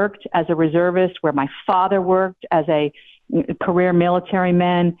he worked as a reservist, where my father worked as a career military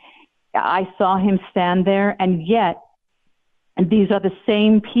man. I saw him stand there, and yet these are the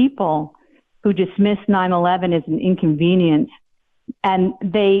same people who dismiss 9/11 as an inconvenience. And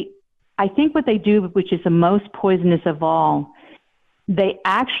I think what they do, which is the most poisonous of all, they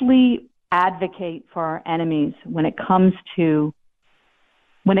actually advocate for our enemies when it comes to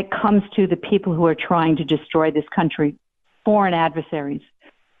the people who are trying to destroy this country, foreign adversaries.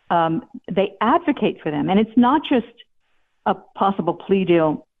 They advocate for them. And it's not just a possible plea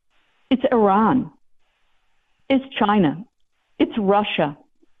deal. It's Iran. It's China. It's Russia.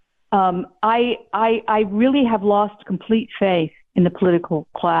 I really have lost complete faith in the political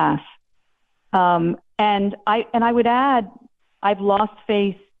class. And I would add, I've lost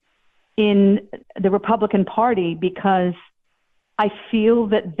faith in the Republican Party because I feel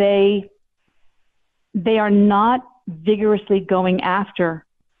that they are not vigorously going after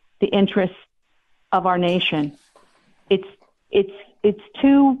the interests of our nation. It's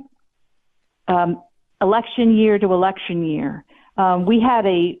too election year to election year. We had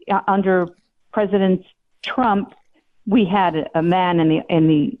under President Trump, we had a man in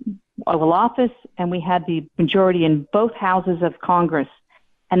the Oval Office, and we had the majority in both houses of Congress,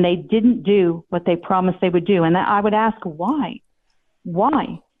 and they didn't do what they promised they would do. And I would ask why.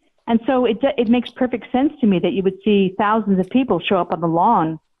 And so it makes perfect sense to me that you would see thousands of people show up on the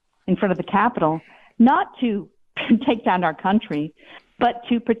lawn in front of the Capitol, not to take down our country, but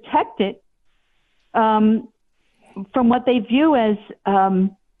to protect it from what they view as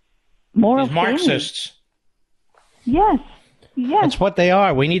moral Marxists. Yes. That's what they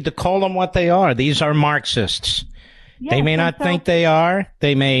are. We need to call them what they are. These are Marxists. Yes, they may not think they are.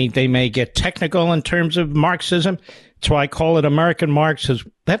 They may get technical in terms of Marxism. That's why I call it American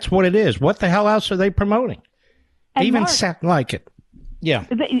Marxism. That's what it is. What the hell else are they promoting? They even sound like it. Yeah.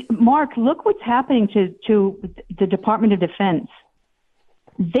 Mark, look what's happening to the Department of Defense.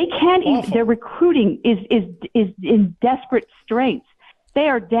 They can't even, their recruiting is in desperate straits. They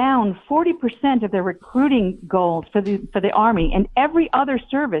are down 40% of their recruiting goals for the Army, and every other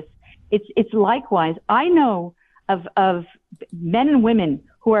service. It's likewise. I know of men and women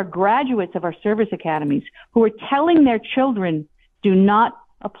who are graduates of our service academies who are telling their children, do not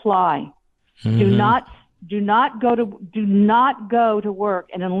apply, do not go to work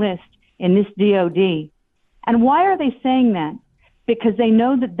and enlist in this DOD. And why are they saying that? Because they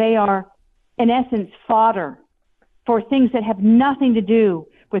know that they are, in essence, fodder for things that have nothing to do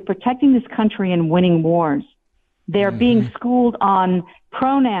with protecting this country and winning wars. They're being schooled on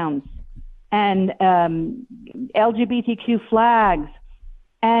pronouns and LGBTQ flags.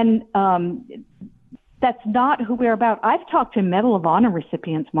 And that's not who we're about. I've talked to Medal of Honor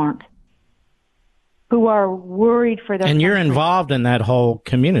recipients, Mark. who are worried for their And you're country. involved in that whole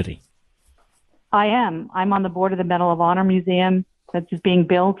community. I am. I'm on the board of the Medal of Honor Museum that's just being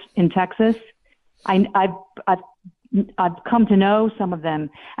built in Texas. I've come to know some of them,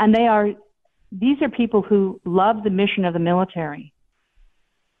 and these are people who love the mission of the military.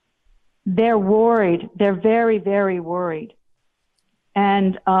 They're worried. They're very, very worried.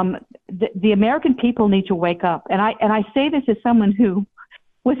 And the American people need to wake up. And I say this as someone who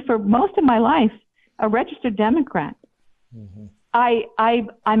was for most of my life a registered Democrat. Mm-hmm.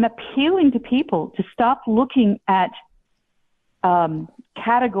 I'm appealing to people to stop looking at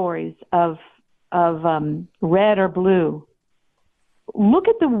categories of red or blue. Look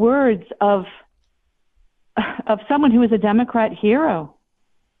at the words of someone who is a Democrat hero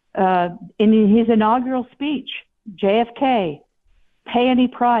in his inaugural speech, JFK. Pay any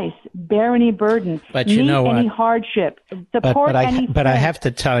price, bear any burden, but you meet know any what? hardship, support any. But I have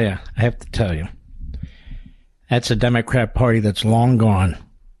to tell you, that's a Democrat Party that's long gone.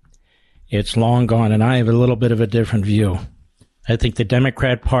 It's long gone, and I have a little bit of a different view. I think the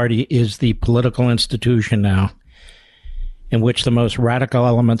Democrat Party is the political institution now in which the most radical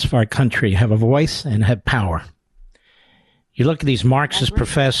elements of our country have a voice and have power. You look at these Marxist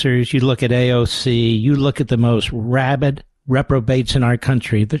professors, you look at AOC, you look at the most rabid reprobates in our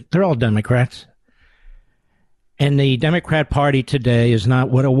country. They're all Democrats. And the Democrat Party today is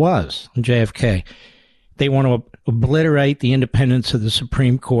not what it was in JFK. They want to obliterate the independence of the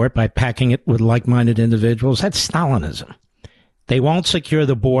Supreme Court by packing it with like-minded individuals. That's Stalinism. They won't secure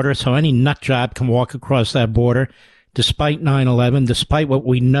the border, so any nut job can walk across that border, despite 9/11, despite what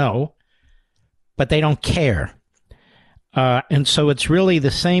we know, but they don't care. And so it's really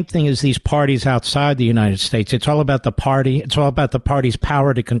the same thing as these parties outside the United States. It's all about the party. It's all about the party's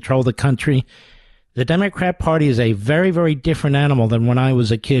power to control the country. The Democrat Party is a very, very different animal than when I was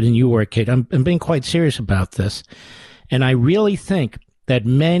a kid and you were a kid. I'm being quite serious about this. And I really think that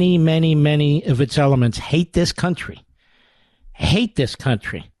many, many, many of its elements hate this country.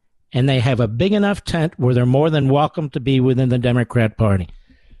 And they have a big enough tent where they're more than welcome to be within the Democrat Party.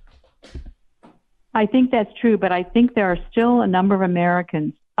 I think that's true, but I think there are still a number of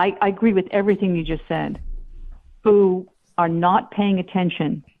Americans, I agree with everything you just said, who are not paying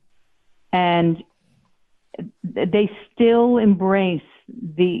attention, and they still embrace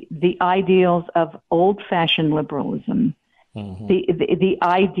the ideals of old-fashioned liberalism, mm-hmm. the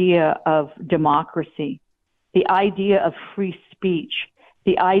idea of democracy, the idea of free speech,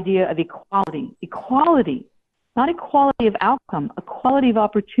 the idea of equality, not equality of outcome, equality of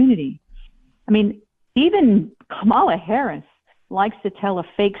opportunity. I mean, even Kamala Harris likes to tell a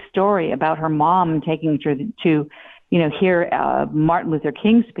fake story about her mom taking her to hear Martin Luther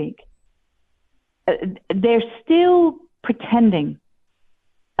King speak. They're still pretending.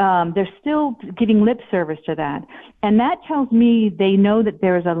 They're still giving lip service to that. And that tells me they know that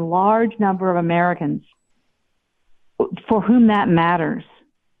there is a large number of Americans for whom that matters.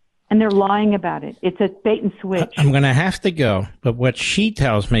 And they're lying about it. It's a bait and switch. I'm going to have to go. But what she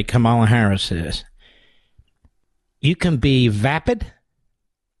tells me, Kamala Harris, is you can be vapid.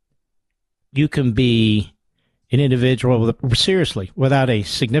 You can be an individual, seriously, without a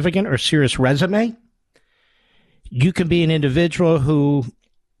significant or serious resume. You can be an individual who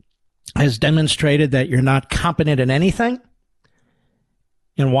has demonstrated that you're not competent in anything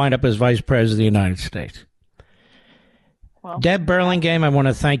and wind up as Vice President of the United States. Well, Deb Burlingame, I want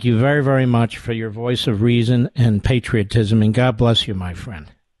to thank you very, very much for your voice of reason and patriotism, and God bless you, my friend.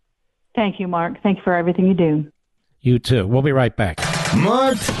 Thank you, Mark. Thank you for everything you do. You too. We'll be right back.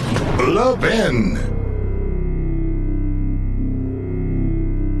 Mark Levin.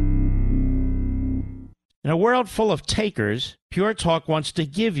 In a world full of takers, Pure Talk wants to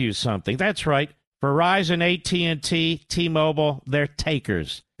give you something. That's right. Verizon, AT&T, T-Mobile, they're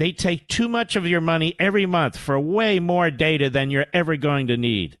takers. They take too much of your money every month for way more data than you're ever going to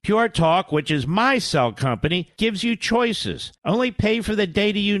need. Pure Talk, which is my cell company, gives you choices. Only pay for the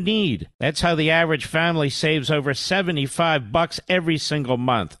data you need. That's how the average family saves over $75 every single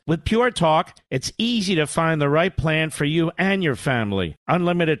month. With Pure Talk, it's easy to find the right plan for you and your family.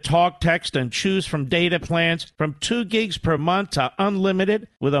 Unlimited talk, text, and choose from data plans from 2 gigs per month to unlimited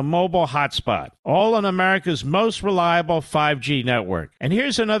with a mobile hotspot. All on America's most reliable 5G network. And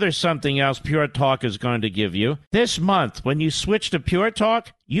here's another something else Pure Talk is going to give you. This month, when you switch to Pure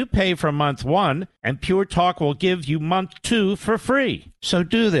Talk, you pay for month 1, and Pure Talk will give you month 2 for free. So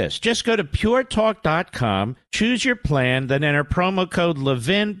do this. Just go to puretalk.com, choose your plan, then enter promo code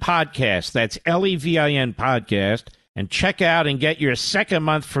Levin Podcast. That's Levin Podcast, and check out and get your second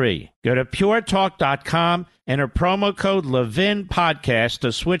month free. Go to puretalk.com, enter promo code Levin Podcast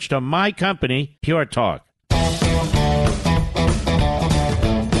to switch to my company, Pure Talk.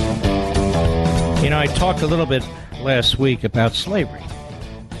 You know, I talked a little bit last week about slavery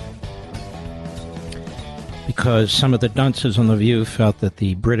because some of the dunces on The View felt that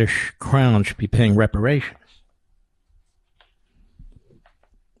the British Crown should be paying reparations.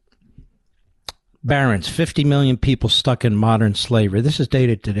 Barron's, 50 million people stuck in modern slavery. This is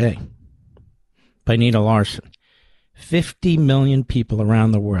dated today by Nina Larson. 50 million people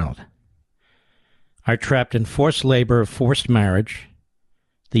around the world are trapped in forced labor or forced marriage,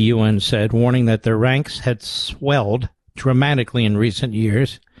 the UN said, warning that their ranks had swelled dramatically in recent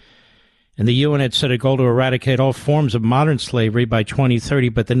years. And the UN had set a goal to eradicate all forms of modern slavery by 2030,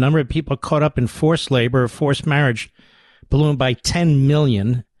 but the number of people caught up in forced labor or forced marriage ballooned by 10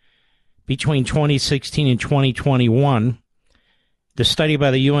 million between 2016 and 2021. The study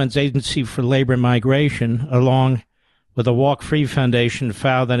by the UN's Agency for Labor and Migration, along with the Walk Free Foundation,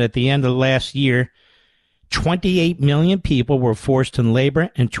 found that at the end of last year, 28 million people were forced in labor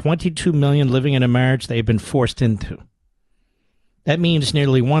and 22 million living in a marriage they had been forced into. That means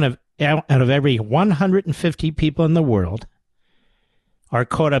nearly out of every 150 people in the world are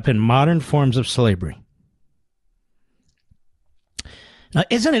caught up in modern forms of slavery. Now,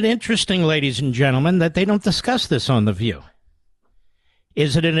 isn't it interesting, ladies and gentlemen, that they don't discuss this on The View?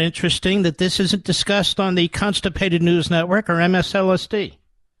 Isn't it interesting that this isn't discussed on the Constipated News Network or MSLSD?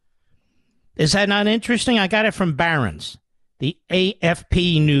 Is that not interesting? I got it from Barron's, the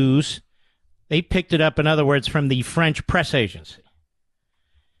AFP News. They picked it up, in other words, from the French press agency.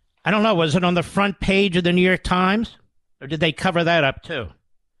 I don't know, was it on the front page of the New York Times? Or did they cover that up too?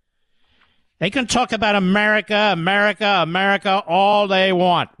 They can talk about America, America, America all they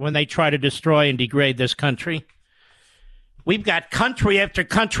want when they try to destroy and degrade this country. We've got country after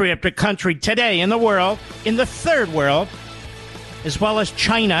country after country today in the world, in the third world, as well as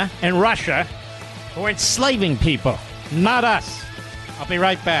China and Russia, who are enslaving people, not us. I'll be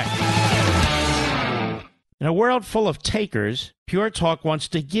right back. In a world full of takers, Pure Talk wants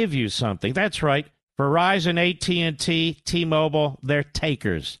to give you something. That's right. Verizon, AT&T, T-Mobile, they're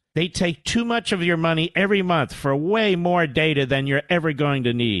takers. They take too much of your money every month for way more data than you're ever going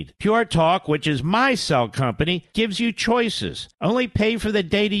to need. Pure Talk, which is my cell company, gives you choices. Only pay for the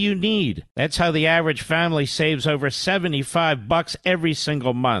data you need. That's how the average family saves over $75 every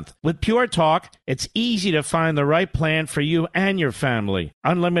single month. With Pure Talk, it's easy to find the right plan for you and your family.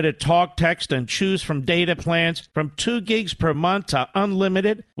 Unlimited talk, text, and choose from data plans from 2 gigs per month to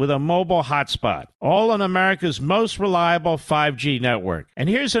unlimited with a mobile hotspot. All on America's most reliable 5G network. And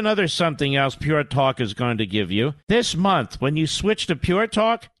here's another something else Pure Talk is going to give you. This month, when you switch to Pure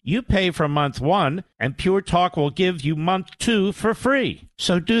Talk, you pay for month 1, and Pure Talk will give you month 2 for free.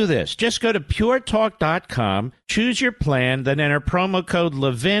 So do this. Just go to puretalk.com, choose your plan, then enter promo code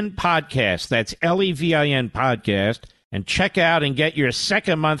Levin Podcast. That's Levin Podcast, and check out and get your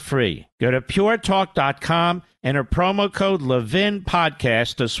second month free. Go to puretalk.com, enter promo code Levin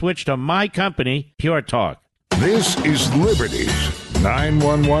Podcast to switch to my company, Pure Talk. This is Liberty's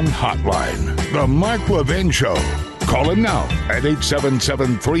 911 hotline. The Mark Levin Show. Call him now at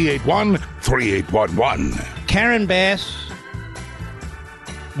 877-381-3811. Karen Bass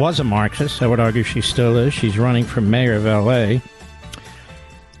was a Marxist. I would argue she still is. She's running for mayor of L.A.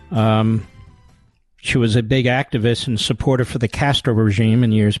 She was a big activist and supporter for the Castro regime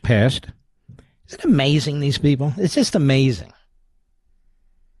in years past. Isn't it amazing, these people? It's just amazing.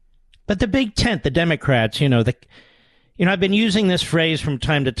 But the big tent, the Democrats, I've been using this phrase from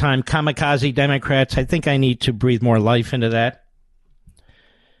time to time, kamikaze Democrats. I think I need to breathe more life into that.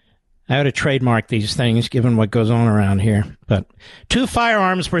 I ought to trademark these things, given what goes on around here. But 2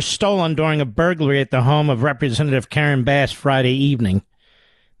 firearms were stolen during a burglary at the home of Representative Karen Bass Friday evening.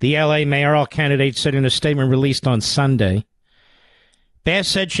 The L.A. mayoral candidate said in a statement released on Sunday. Bass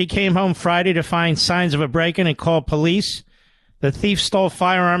said she came home Friday to find signs of a break-in and called police. The thief stole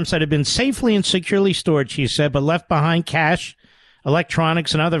firearms that had been safely and securely stored, she said, but left behind cash,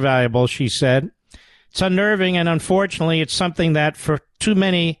 electronics, and other valuables, she said. It's unnerving, and unfortunately, it's something that for too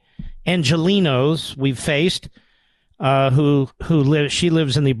many Angelinos we've faced, she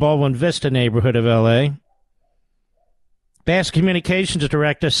lives in the Baldwin Vista neighborhood of L.A. Bass Communications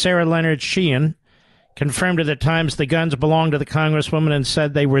Director Sarah Leonard Sheehan confirmed to the Times the guns belonged to the Congresswoman and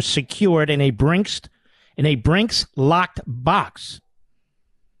said they were secured in a Brinks locked box.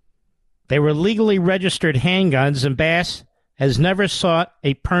 They were legally registered handguns, and Bass has never sought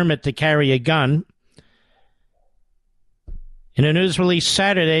a permit to carry a gun. In a news release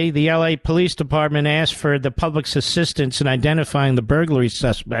Saturday, the L.A. Police Department asked for the public's assistance in identifying the burglary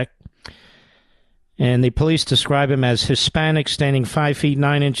suspect. And the police describe him as Hispanic, standing 5 feet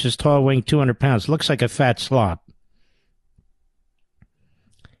 9 inches tall, weighing 200 pounds. Looks like a fat slob.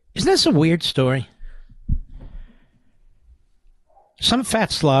 Isn't this a weird story? Some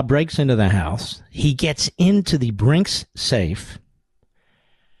fat slob breaks into the house. He gets into the Brinks safe.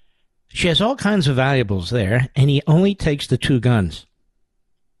 She has all kinds of valuables there, and he only takes the 2 guns.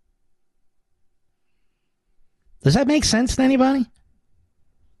 Does that make sense to anybody?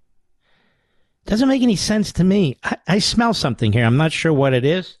 Doesn't make any sense to me. I smell something here. I'm not sure what it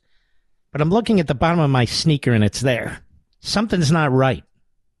is, but I'm looking at the bottom of my sneaker and it's there. Something's not right.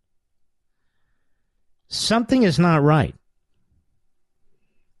 Something is not right.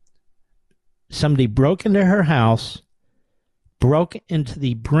 Somebody broke into her house, broke into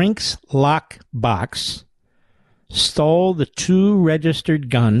the Brinks lock box, stole the 2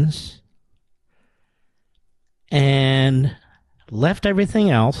 registered guns, and left everything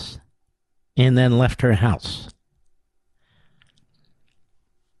else, and then left her house.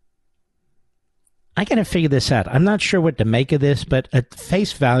 I got to figure this out. I'm not sure what to make of this, but at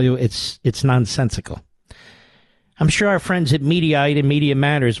face value, it's nonsensical. I'm sure our friends at Mediaite and Media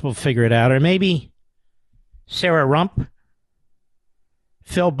Matters will figure it out. Or maybe Sarah Rump,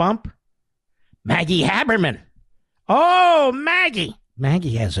 Phil Bump, Maggie Haberman. Oh, Maggie.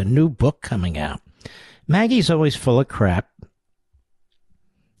 Maggie has a new book coming out. Maggie's always full of crap.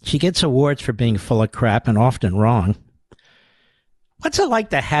 She gets awards for being full of crap and often wrong. What's it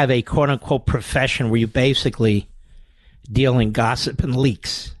like to have a quote-unquote profession where you basically deal in gossip and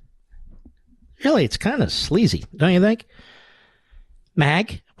leaks? Really, it's kind of sleazy, don't you think?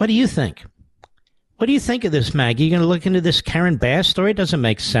 Mag, what do you think? What do you think of this, Mag? Are you going to look into this Karen Bass story? It doesn't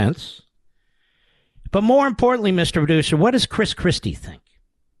make sense. But more importantly, Mr. Producer, what does Chris Christie think?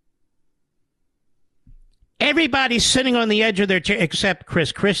 Everybody's sitting on the edge of their chair, except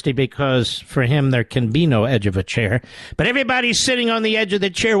Chris Christie, because for him there can be no edge of a chair. But everybody's sitting on the edge of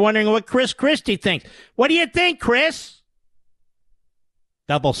the chair wondering what Chris Christie thinks. What do you think, Chris?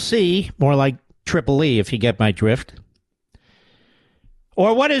 Double C, more like triple E, if you get my drift.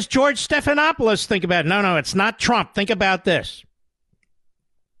 Or what does George Stephanopoulos think about it? No, it's not Trump. Think about this.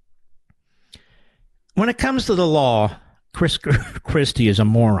 When it comes to the law, Chris Christie is a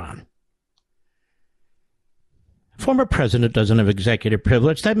moron. Former president doesn't have executive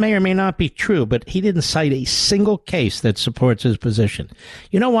privilege. That may or may not be true, but he didn't cite a single case that supports his position.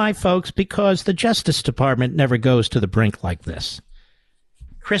 You know why, folks? Because the Justice Department never goes to the brink like this.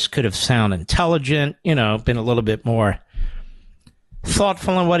 Chris could have sounded intelligent, been a little bit more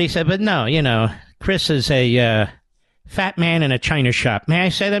thoughtful in what he said, but no, Chris is a fat man in a china shop. May I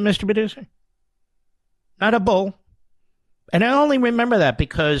say that, Mr. Producer? Not a bull. And I only remember that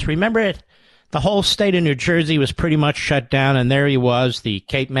because, remember it, the whole state of New Jersey was pretty much shut down, and there he was, the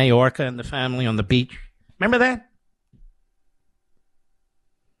Kate Mayorka and the family on the beach. Remember that?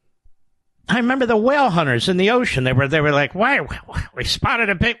 I remember the whale hunters in the ocean. They were like, "Why? We spotted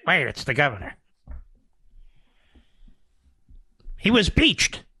a big... Wait, it's the governor." He was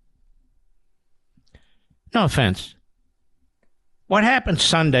beached. No offense. What happened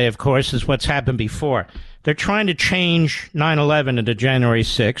Sunday, of course, is what's happened before. They're trying to change 9/11 into January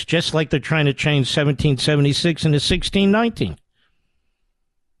 6th, just like they're trying to change 1776 into 1619.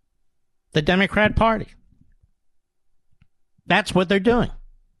 The Democrat Party. That's what they're doing.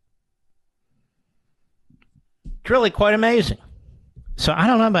 It's really quite amazing. So I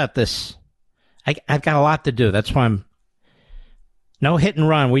don't know about this. I've got a lot to do. That's why I'm no hit and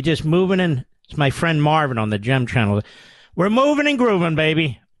run. We just moving in. It's my friend Marvin on the Gem Channel. We're moving and grooving,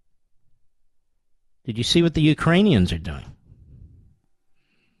 baby. Did you see what the Ukrainians are doing?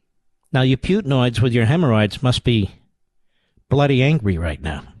 Now, you Putinoids with your hemorrhoids must be bloody angry right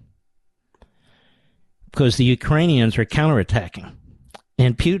now. Because the Ukrainians are counterattacking.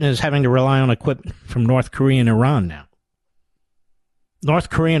 And Putin is having to rely on equipment from North Korea and Iran now. North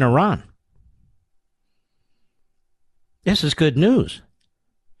Korea and Iran. This is good news.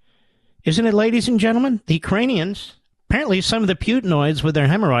 Isn't it, ladies and gentlemen? The Ukrainians... Apparently, some of the Putinoids with their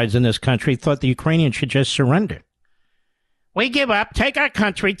hemorrhoids in this country thought the Ukrainians should just surrender. We give up, take our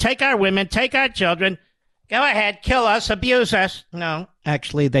country, take our women, take our children. Go ahead, kill us, abuse us. No,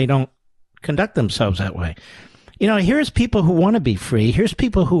 actually, they don't conduct themselves that way. Here's people who want to be free. Here's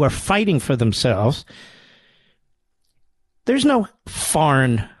people who are fighting for themselves. There's no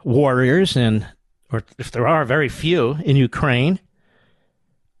foreign warriors, or if there are, very few, in Ukraine.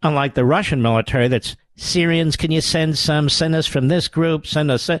 Unlike the Russian military that's Syrians, can you send some? Send us from this group. Send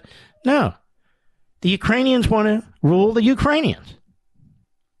us. No. The Ukrainians want to rule the Ukrainians.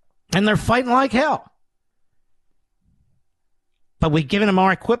 And they're fighting like hell. But we've given them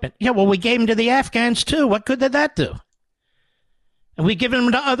our equipment. Yeah, well, we gave them to the Afghans, too. What good did that do? And we've given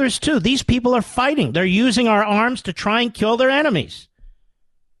them to others, too. These people are fighting. They're using our arms to try and kill their enemies.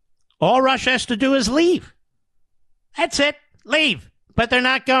 All Russia has to do is leave. That's it. Leave. But they're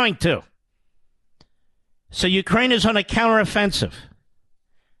not going to. So Ukraine is on a counteroffensive.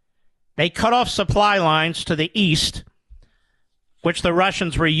 They cut off supply lines to the east, which the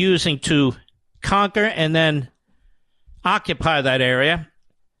Russians were using to conquer and then occupy that area.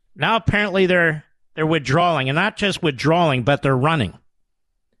 Now apparently they're withdrawing, and not just withdrawing, but they're running.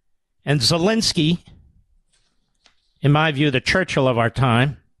 And Zelensky, in my view, the Churchill of our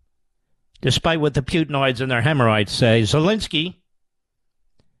time, despite what the Putinoids and their hemorrhoids say, Zelensky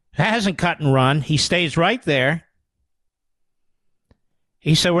hasn't cut and run. He stays right there.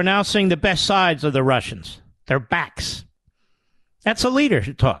 He said, we're now seeing the best sides of the Russians, their backs. That's a leader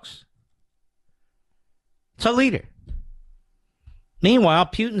who talks. It's a leader. Meanwhile,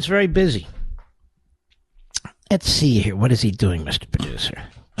 Putin's very busy. Let's see here. What is he doing, Mr. Producer?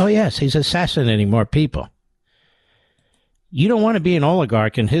 Oh, yes, he's assassinating more people. You don't want to be an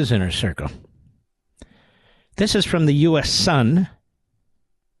oligarch in his inner circle. This is from the U.S. Sun.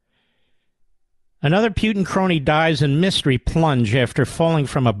 Another Putin crony dies in mystery plunge after falling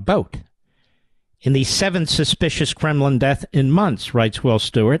from a boat. In the seventh suspicious Kremlin death in months, writes Will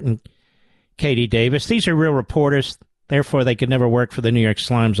Stewart and Katie Davis. These are real reporters. Therefore, they could never work for the New York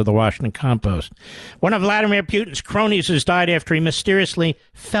Slimes or the Washington Compost. One of Vladimir Putin's cronies has died after he mysteriously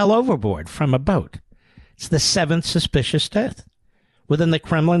fell overboard from a boat. It's the seventh suspicious death within the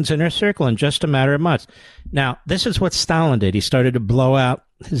Kremlin's inner circle in just a matter of months. Now, this is what Stalin did. He started to blow out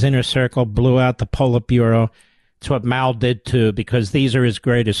his inner circle, blew out the Politburo. It's what Mao did too, because these are his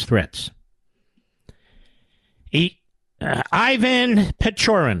greatest threats. Ivan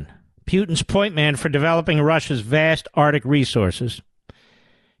Pechorin, Putin's point man for developing Russia's vast Arctic resources,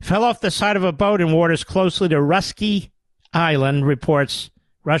 fell off the side of a boat in waters closely to Russky Island, reports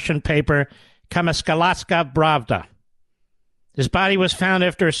Russian paper Komsomolskaya Pravda. His body was found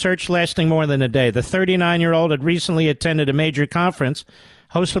after a search lasting more than a day. The 39-year-old had recently attended a major conference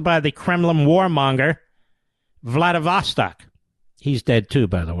hosted by the Kremlin warmonger Vladivostok. He's dead too,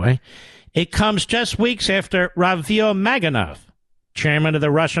 by the way. It comes just weeks after Ravil Maganov, chairman of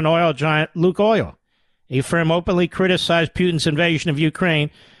the Russian oil giant Lukoil, a firm openly criticized Putin's invasion of Ukraine,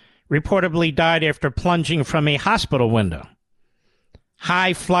 reportedly died after plunging from a hospital window.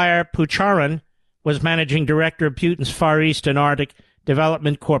 High flyer Pechorin was managing director of Putin's Far East and Arctic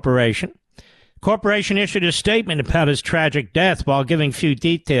Development Corporation. The corporation issued a statement about his tragic death while giving few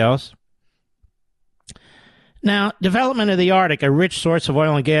details. Now, development of the Arctic, a rich source of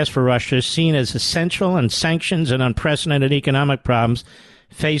oil and gas for Russia, is seen as essential, and sanctions and unprecedented economic problems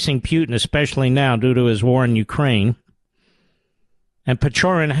facing Putin, especially now due to his war in Ukraine. And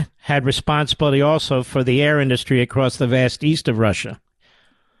Pechorin had responsibility also for the air industry across the vast east of Russia.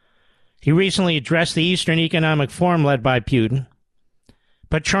 He recently addressed the Eastern Economic Forum led by Putin.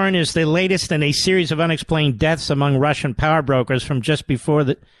 Pechorin is the latest in a series of unexplained deaths among Russian power brokers from just before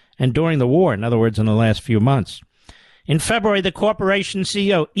and during the war, in other words, in the last few months. In February, the corporation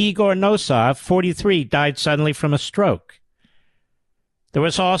CEO, Igor Nosov, 43, died suddenly from a stroke. There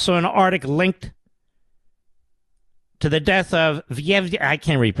was also an article linked to the death of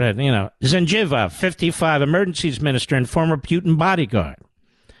Zhenjivov, 55, emergencies minister and former Putin bodyguard.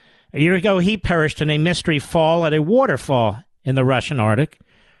 A year ago, he perished in a mystery fall at a waterfall in the Russian Arctic.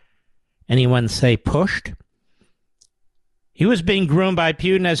 Anyone say pushed? He was being groomed by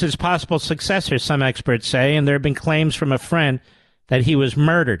Putin as his possible successor, some experts say, and there have been claims from a friend that he was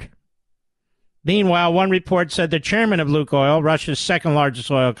murdered. Meanwhile, one report said the chairman of Lukoil, Russia's second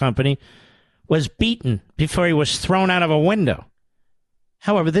largest oil company, was beaten before he was thrown out of a window.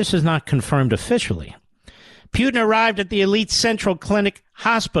 However, this is not confirmed officially. Putin arrived at the elite Central Clinic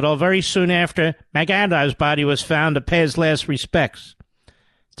Hospital very soon after Maganov's body was found to pay his last respects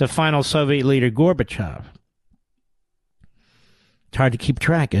to final Soviet leader Gorbachev. It's hard to keep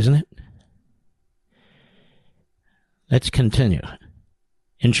track, isn't it? Let's continue.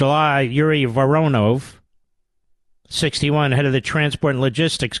 In July, Yuri Voronov, 61, head of the transport and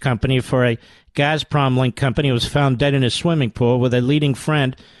logistics company for a Gazprom-linked company, was found dead in his swimming pool with a leading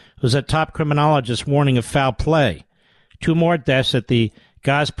friend who was a top criminologist warning of foul play. 2 more deaths at the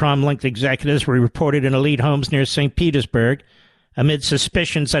Gazprom-linked executives were reported in elite homes near St. Petersburg amid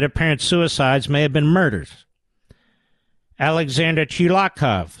suspicions that apparent suicides may have been murders. Alexander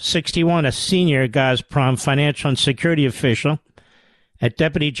Chilakov, 61, a senior Gazprom financial and security official at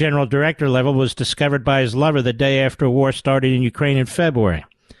deputy general director level, was discovered by his lover the day after war started in Ukraine in February.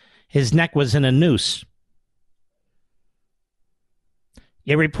 His neck was in a noose.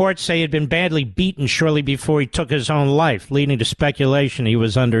 Yet reports say he had bbeen badly beaten shortly before he took his own life, leading to speculation he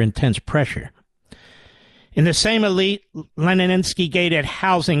was under intense pressure. In the same elite Lenininsky-gated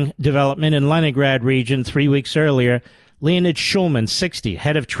housing development in Leningrad region 3 weeks earlier, Leonid Shulman, 60,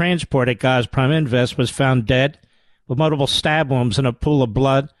 head of transport at Gazprom Invest, was found dead with multiple stab wounds and a pool of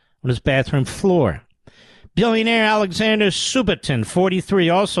blood on his bathroom floor. Billionaire Alexander Subotin, 43,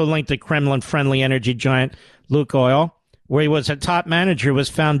 also linked to Kremlin-friendly energy giant Lukoil, where he was a top manager, was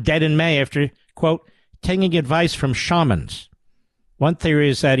found dead in May after, quote, taking advice from shamans. One theory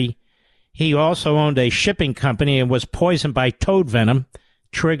is that he also owned a shipping company and was poisoned by toad venom,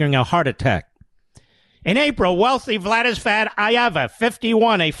 triggering a heart attack. In April, wealthy Vladislav Ayava,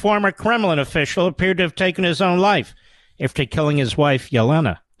 51, a former Kremlin official, appeared to have taken his own life after killing his wife,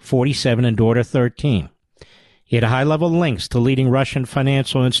 Yelena, 47, and daughter, 13. He had high-level links to leading Russian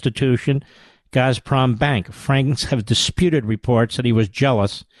financial institution Gazprom Bank. Friends have disputed reports that he was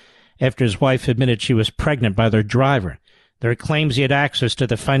jealous after his wife admitted she was pregnant by their driver. There are claims he had access to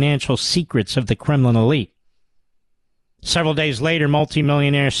the financial secrets of the Kremlin elite. Several days later,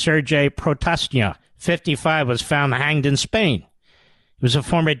 multimillionaire Sergei Protastnya, 55, was found hanged in Spain. He was a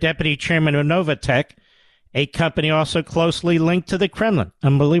former deputy chairman of Novatech, a company also closely linked to the Kremlin.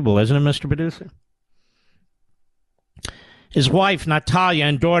 Unbelievable, isn't it, Mr. Producer? His wife, Natalia,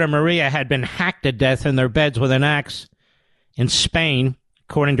 and daughter, Maria, had been hacked to death in their beds with an axe in Spain,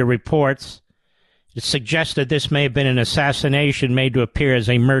 according to reports. It suggested this may have been an assassination made to appear as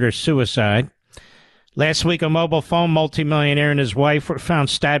a murder-suicide. Last week, a mobile phone multimillionaire and his wife were found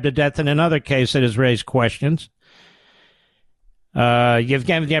stabbed to death in another case that has raised questions.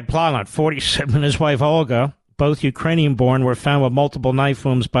 Yevgeny Plalat, 47, and his wife Olga, both Ukrainian-born, were found with multiple knife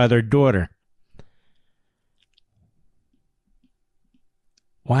wounds by their daughter.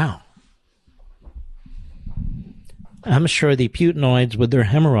 Wow. I'm sure the Putinoids with their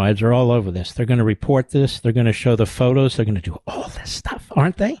hemorrhoids are all over this. They're going to report this. They're going to show the photos. They're going to do all this stuff,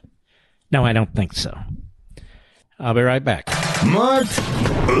 aren't they? No, I don't think so. I'll be right back. Mark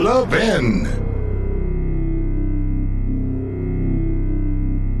Levin.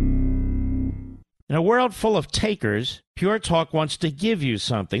 In a world full of takers, Pure Talk wants to give you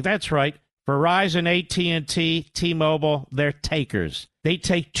something. That's right. Verizon, AT&T, T-Mobile, they're takers. They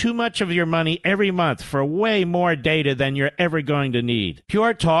take too much of your money every month for way more data than you're ever going to need.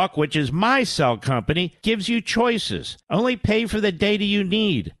 Pure Talk, which is my cell company, gives you choices. Only pay for the data you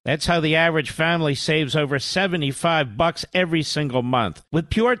need. That's how the average family saves over $75 every single month. With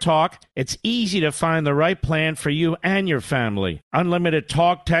Pure Talk, it's easy to find the right plan for you and your family. Unlimited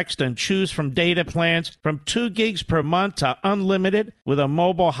talk, text, and choose from data plans from 2 gigs per month to unlimited with a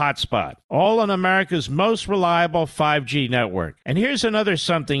mobile hotspot. All on America's most reliable 5G network. And here's another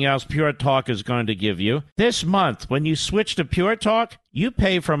something else Pure Talk is going to give you. This month, when you switch to Pure Talk, you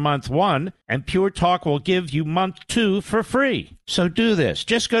pay for month 1, and Pure Talk will give you month 2 for free. So do this.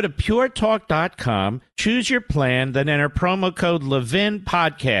 Just go to puretalk.com, choose your plan, then enter promo code Levin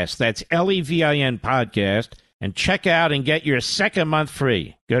Podcast. That's Levin Podcast, and check out and get your second month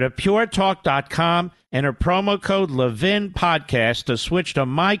free. Go to puretalk.com, enter promo code Levin Podcast to switch to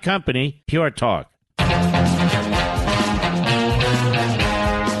my company, Pure Talk.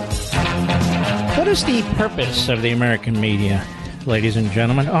 What is the purpose of the American media, ladies and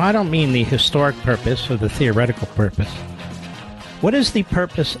gentlemen? Oh, I don't mean the historic purpose or the theoretical purpose. What is the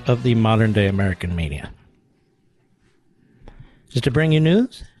purpose of the modern-day American media? Is it to bring you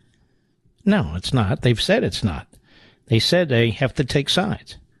news? No, it's not. They've said it's not. They said they have to take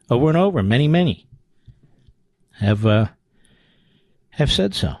sides. Over and over, many have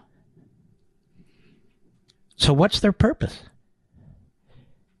said so. So what's their purpose?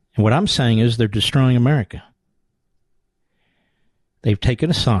 And what I'm saying is they're destroying America. They've taken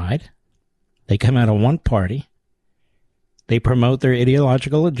a side. They come out of one party. They promote their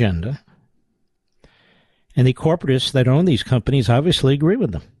ideological agenda. And the corporatists that own these companies obviously agree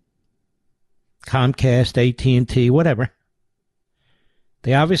with them. Comcast, AT&T, whatever.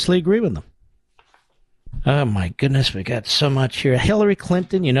 They obviously agree with them. Oh, my goodness, we got so much here. Hillary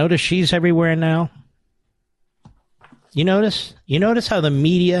Clinton, you notice she's everywhere now? You notice? You notice how the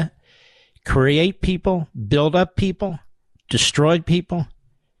media create people, build up people, destroy people?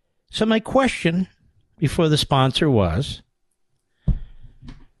 So my question before the sponsor was,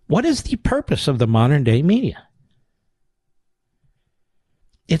 what is the purpose of the modern day media?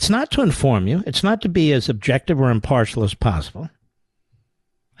 It's not to inform you. It's not to be as objective or impartial as possible.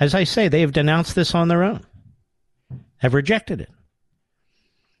 As I say, they have denounced this on their own, have rejected it.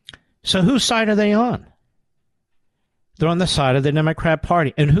 So whose side are they on? They're on the side of the Democrat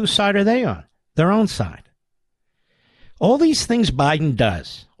Party. And whose side are they on? Their own side. All these things Biden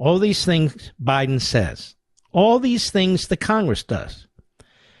does, all these things Biden says, all these things the Congress does,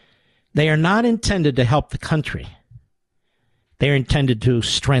 they are not intended to help the country. They are intended to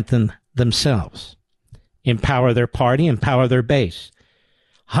strengthen themselves, empower their party, empower their base.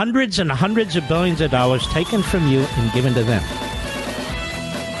 Hundreds and hundreds of billions of dollars taken from you and given to them.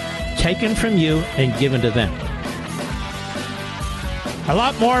 Taken from you and given to them. A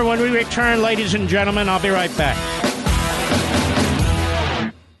lot more when we return, ladies and gentlemen. I'll be right back.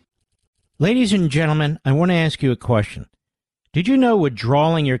 Ladies and gentlemen, I want to ask you a question. Did you know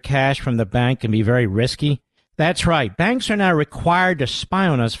withdrawing your cash from the bank can be very risky? That's right. Banks are now required to spy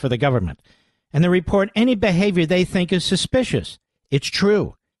on us for the government, and they report any behavior they think is suspicious. It's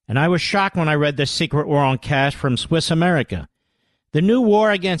true, and I was shocked when I read The Secret War on Cash from Swiss America. The new war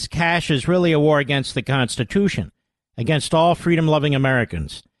against cash is really a war against the Constitution, against all freedom-loving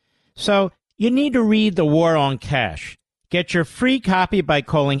Americans. So you need to read The War on Cash. Get your free copy by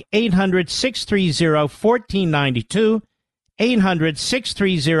calling 800-630-1492,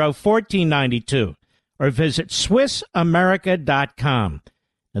 800-630-1492, or visit SwissAmerica.com.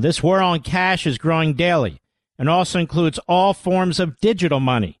 Now, this war on cash is growing daily and also includes all forms of digital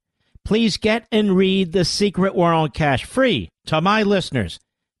money. Please get and read The Secret War on Cash free to my listeners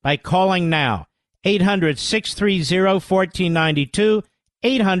by calling now, 800-630-1492,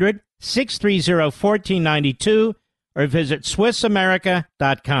 800-630-1492, or visit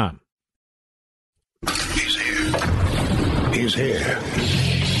SwissAmerica.com. He's here. He's here.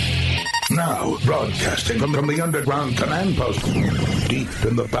 Now, broadcasting from the underground command post, deep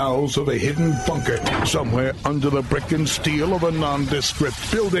in the bowels of a hidden bunker, somewhere under the brick and steel of a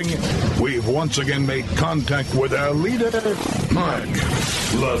nondescript building, we've once again made contact with our leader, Mark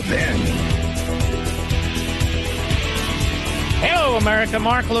Levin. Hello, America.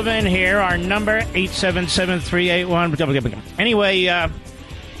 Mark Levin here. Our number, 877-381. Anyway,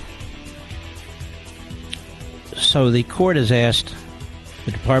 so the court has asked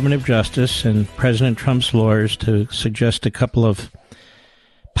the Department of Justice and President Trump's lawyers to suggest a couple of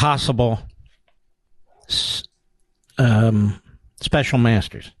possible special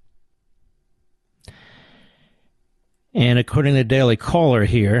masters. And according to the Daily Caller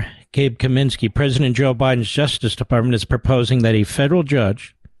here, Gabe Kaminsky, President Joe Biden's Justice Department is proposing that a federal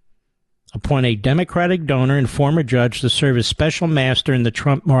judge appoint a Democratic donor and former judge to serve as special master in the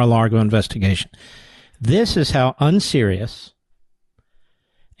Trump Mar-a-Lago investigation. This is how unserious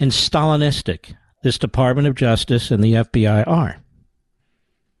and Stalinistic this Department of Justice and the FBI are.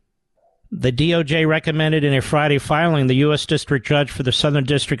 The DOJ recommended in a Friday filing the U.S. District Judge for the Southern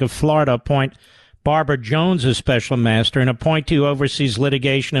District of Florida appoint Barbara Jones as special master, an appointee who oversees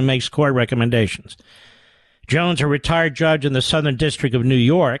litigation and makes court recommendations. Jones, a retired judge in the Southern District of New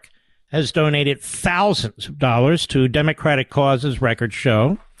York, has donated thousands of dollars to Democratic causes, records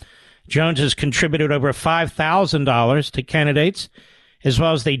show. Jones has contributed over $5,000 to candidates, as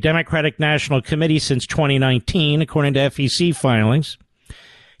well as the Democratic National Committee since 2019, according to FEC filings.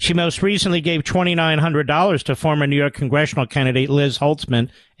 She most recently gave $2,900 to former New York congressional candidate Liz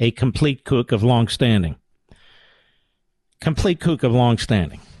Holtzman, a complete kook of long standing. Complete kook of long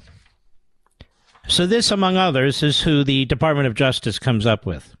standing. So this, among others, is who the Department of Justice comes up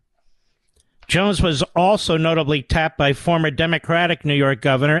with. Jones was also notably tapped by former Democratic New York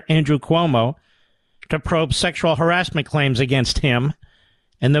Governor Andrew Cuomo to probe sexual harassment claims against him,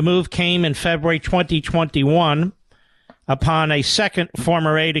 and the move came in February 2021 upon a second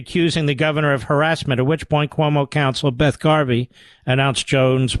former aide accusing the governor of harassment, at which point Cuomo counsel Beth Garvey announced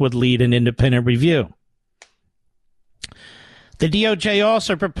Jones would lead an independent review. The DOJ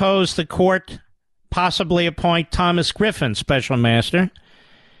also proposed the court possibly appoint Thomas Griffin special master.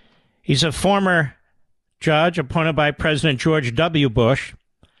 He's a former judge appointed by President George W. Bush,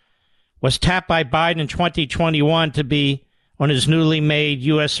 was tapped by Biden in 2021 to be on his newly made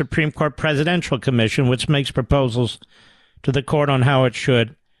U.S. Supreme Court Presidential Commission, which makes proposals to the court on how it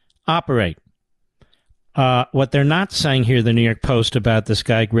should operate. What they're not saying here, the New York Post, about this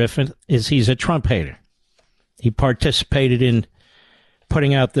guy Griffin, is he's a Trump hater. He participated in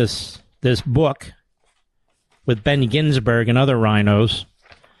putting out this book with Ben Ginsberg and other rhinos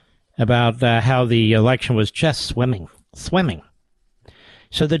about how the election was just swimming.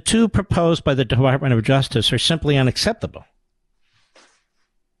 So the two proposed by the Department of Justice are simply unacceptable.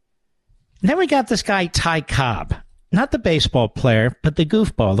 And then we got this guy, Ty Cobb. Not the baseball player, but the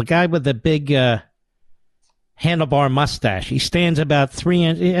goofball, the guy with the big handlebar mustache. He stands about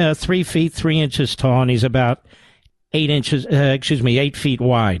 3 feet 3 inches tall, and he's about 8 feet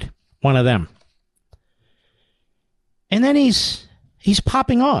wide. One of them. And then he's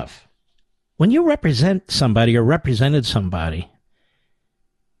popping off When you represent somebody or represented somebody,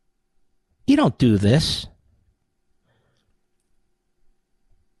 you don't do this.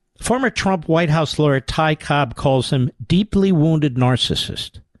 Former Trump White House lawyer Ty Cobb calls him deeply wounded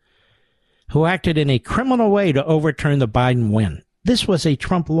narcissist who acted in a criminal way to overturn the Biden win. This was a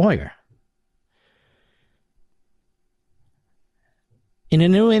Trump lawyer. In a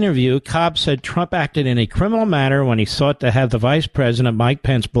new interview, Cobb said Trump acted in a criminal manner when he sought to have the Vice President, Mike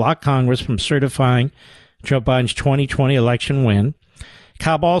Pence, block Congress from certifying Joe Biden's 2020 election win.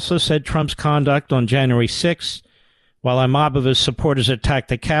 Cobb also said Trump's conduct on January 6th, while a mob of his supporters attacked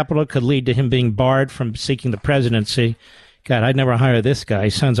the Capitol, could lead to him being barred from seeking the presidency. God, I'd never hire this guy. He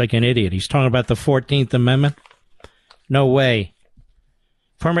sounds like an idiot. He's talking about the 14th Amendment? No way.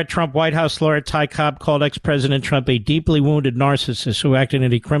 Former Trump White House lawyer Ty Cobb called ex-President Trump a deeply wounded narcissist who acted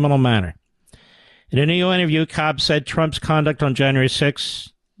in a criminal manner. In a new interview, Cobb said Trump's conduct on January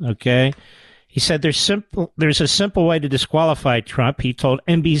 6th, he said there's a simple way to disqualify Trump, he told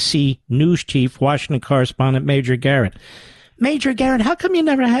NBC News chief, Washington correspondent Major Garrett. Major Garrett, how come you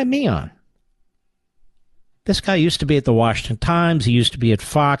never had me on? This guy used to be at the Washington Times. He used to be at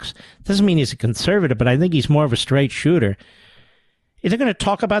Fox. Doesn't mean he's a conservative, but I think he's more of a straight shooter. Is they going to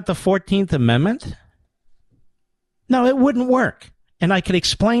talk about the 14th Amendment? No, it wouldn't work. And I could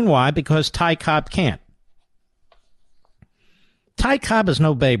explain why, because Ty Cobb can't. Ty Cobb is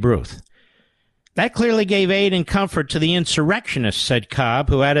no Babe Ruth. That clearly gave aid and comfort to the insurrectionists, said Cobb,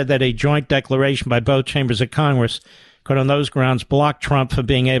 who added that a joint declaration by both chambers of Congress could on those grounds block Trump from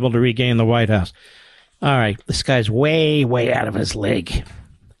being able to regain the White House. All right, this guy's way, way out of his league.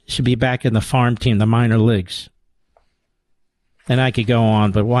 Should be back in the farm team, the minor leagues. And I could go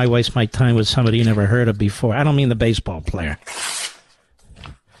on, but why waste my time with somebody you never heard of before? I don't mean the baseball player.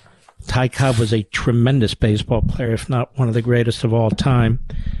 Ty Cobb was a tremendous baseball player, if not one of the greatest of all time.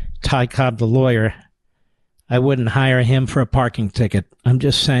 Ty Cobb, the lawyer, I wouldn't hire him for a parking ticket. I'm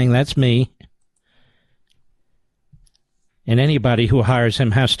just saying that's me. And anybody who hires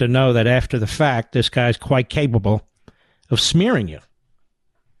him has to know that after the fact, this guy's quite capable of smearing you.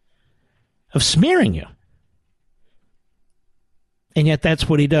 And yet that's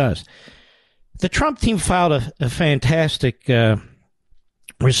what he does. The Trump team filed a fantastic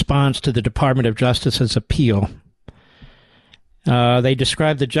response to the Department of Justice's appeal. They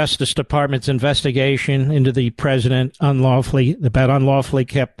described the Justice Department's investigation into the president unlawfully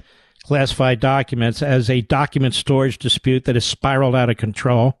kept classified documents as a document storage dispute that has spiraled out of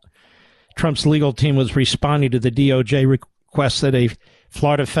control. Trump's legal team was responding to the DOJ request that a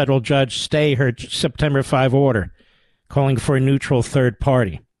Florida federal judge stay her September 5 order, calling for a neutral third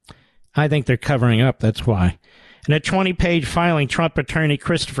party. I think they're covering up, that's why. In a 20-page filing, Trump attorney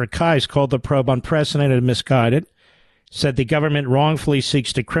Christopher Kise called the probe unprecedented and misguided, said the government wrongfully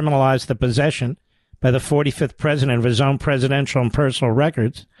seeks to criminalize the possession by the 45th president of his own presidential and personal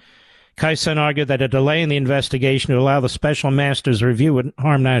records. Kise then argued that a delay in the investigation to allow the special master's review would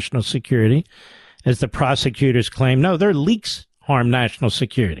harm national security, as the prosecutors claim. No, their leaks harm national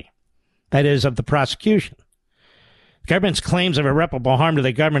security. That is, of the prosecution. The government's claims of irreparable harm to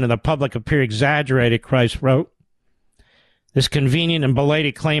the government and the public appear exaggerated, Kise wrote. This convenient and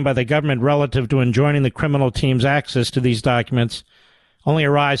belated claim by the government relative to enjoining the criminal team's access to these documents only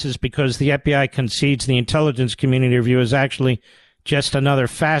arises because the FBI concedes the intelligence community review is actually just another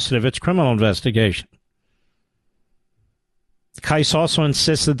facet of its criminal investigation. Kise also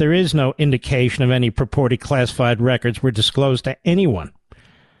insists that there is no indication of any purported classified records were disclosed to anyone.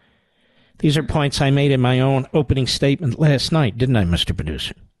 These are points I made in my own opening statement last night, didn't I, Mr.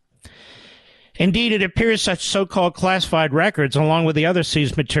 Producer? Indeed, it appears such so-called classified records, along with the other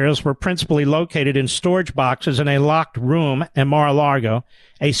seized materials, were principally located in storage boxes in a locked room at Mar-a-Lago,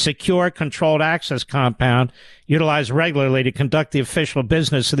 a secure, controlled access compound utilized regularly to conduct the official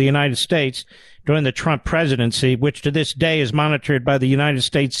business of the United States during the Trump presidency, which to this day is monitored by the United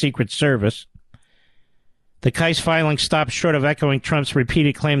States Secret Service. The Kise filing stopped short of echoing Trump's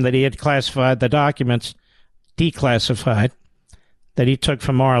repeated claim that he had classified the documents, declassified, that he took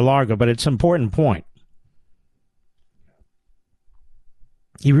from Mar-a-Lago, but it's an important point.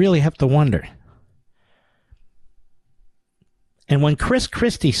 You really have to wonder. And when Chris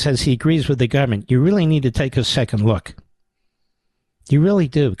Christie says he agrees with the government, you really need to take a second look. You really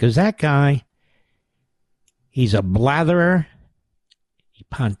do, because that guy, he's a blatherer, he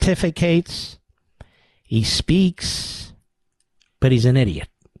pontificates, he speaks, but he's an idiot.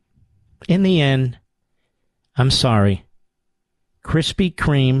 In the end, I'm sorry, Krispy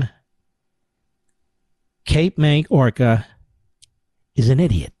Kreme, Cape May Orca is an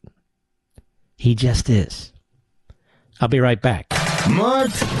idiot. He just is. I'll be right back. Mark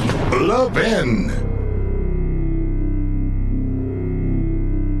Levin.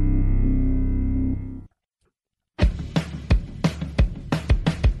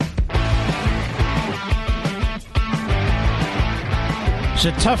 It's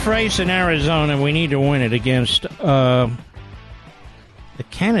a tough race in Arizona. We need to win it against the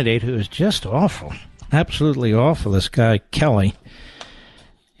candidate who is just awful. Absolutely awful, this guy, Kelly.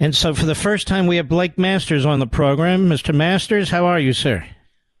 And so for the first time, we have Blake Masters on the program. Mr. Masters, how are you, sir?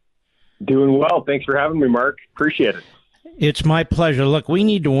 Doing well. Thanks for having me, Mark. Appreciate it. It's my pleasure. Look, we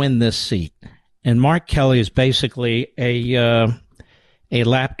need to win this seat. And Mark Kelly is basically a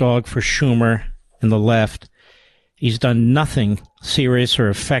lapdog for Schumer and the left. He's done nothing serious or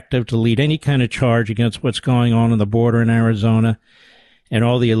effective to lead any kind of charge against what's going on the border in Arizona and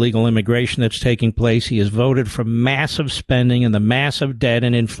all the illegal immigration that's taking place. He has voted for massive spending and the massive debt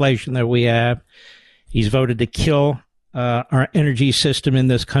and inflation that we have. He's voted to kill our energy system in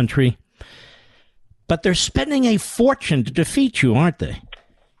this country. But they're spending a fortune to defeat you, aren't they?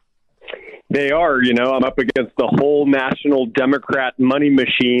 They are. I'm up against the whole national Democrat money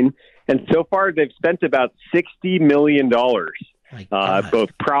machine. And so far, they've spent about $60 million, both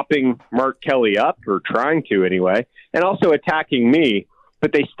propping Mark Kelly up, or trying to anyway, and also attacking me.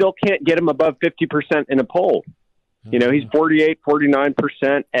 But they still can't get him above 50% in a poll. He's 48,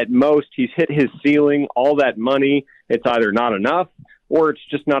 49% at most. He's hit his ceiling. All that money, it's either not enough or it's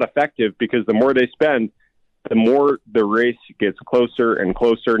just not effective, because the more they spend, the more the race gets closer and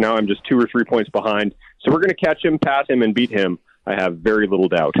closer. Now I'm just 2 or 3 points behind. So we're going to catch him, pass him, and beat him. I have very little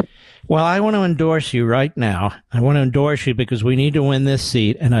doubt. Well, I want to endorse you right now. I want to endorse you because we need to win this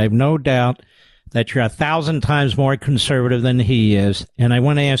seat, and I have no doubt that you're 1,000 times more conservative than he is. And I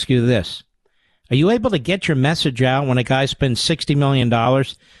want to ask you this. Are you able to get your message out when a guy spends $60 million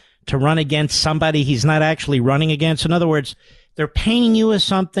to run against somebody he's not actually running against? In other words, they're painting you as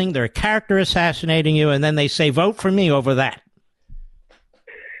something, they're character assassinating you, and then they say, vote for me over that.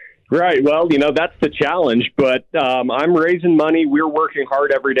 Right. Well, that's the challenge, but I'm raising money. We're working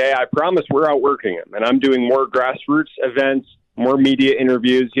hard every day. I promise we're outworking him, and I'm doing more grassroots events, more media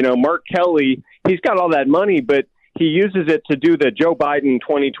interviews. Mark Kelly, he's got all that money, but he uses it to do the Joe Biden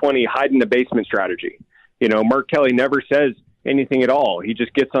 2020 hide in the basement strategy. Mark Kelly never says anything at all. He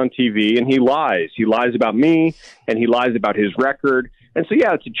just gets on TV and he lies. He lies about me and he lies about his record. And so,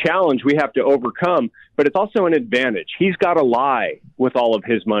 yeah, it's a challenge we have to overcome, but it's also an advantage. He's got to lie with all of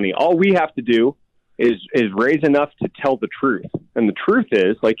his money. All we have to do is raise enough to tell the truth. And the truth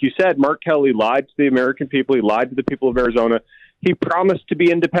is, like you said, Mark Kelly lied to the American people. He lied to the people of Arizona. He promised to be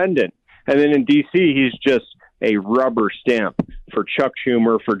independent. And then in D.C., he's just a rubber stamp for Chuck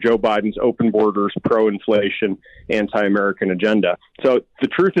Schumer, for Joe Biden's open borders, pro-inflation, anti-American agenda. So the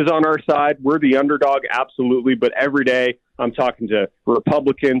truth is on our side. We're the underdog, absolutely. But every day I'm talking to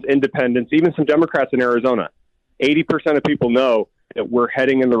Republicans, independents, even some Democrats in Arizona. 80% of people know that we're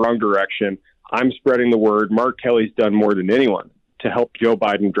heading in the wrong direction. I'm spreading the word. Mark Kelly's done more than anyone to help Joe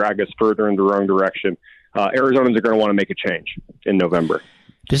Biden drag us further in the wrong direction. Arizonans are going to want to make a change in November.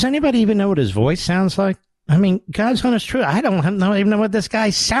 Does anybody even know what his voice sounds like? I mean, God's honest truth. I don't even know what this guy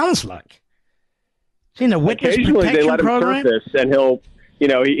sounds like. Seen the witness Occasionally protection they let him program? surface, and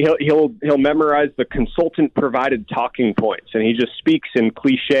he'll memorize the consultant provided talking points, and he just speaks in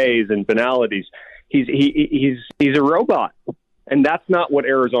cliches and banalities. He's a robot, and that's not what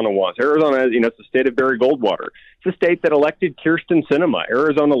Arizona wants. Arizona, it's the state of Barry Goldwater. It's a state that elected Kyrsten Sinema.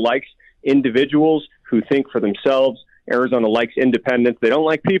 Arizona likes individuals who think for themselves. Arizona likes independence. They don't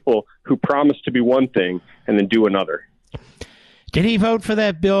like people who promise to be one thing and then do another. Did he vote for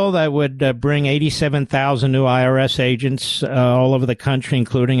that bill that would bring 87,000 new IRS agents all over the country,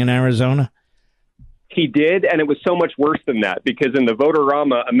 including in Arizona? He did, and it was so much worse than that, because in the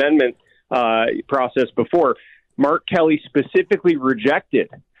Voter-Rama amendment process before, Mark Kelly specifically rejected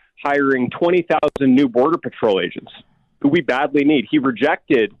hiring 20,000 new Border Patrol agents, who we badly need. He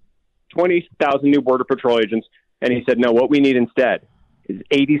rejected 20,000 new Border Patrol agents, and he said, no, what we need instead is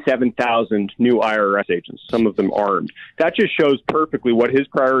 87,000 new IRS agents, some of them armed. That just shows perfectly what his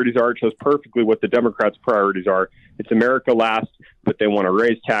priorities are. It shows perfectly what the Democrats' priorities are. It's America last, but they want to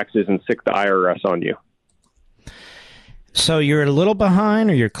raise taxes and sick the IRS on you. So you're a little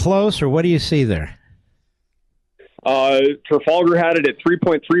behind, or you're close, or what do you see there? Trafalgar had it at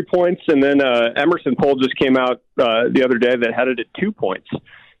 3.3 points, and then Emerson poll just came out the other day that had it at 2 points.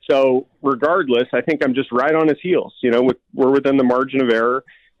 So regardless, I think I'm just right on his heels. We're within the margin of error.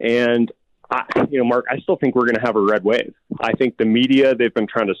 And, Mark, I still think we're going to have a red wave. I think the media, they've been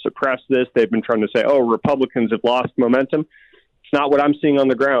trying to suppress this. They've been trying to say, Republicans have lost momentum. It's not what I'm seeing on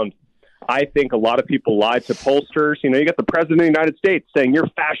the ground. I think a lot of people lied to pollsters. You got the president of the United States saying you're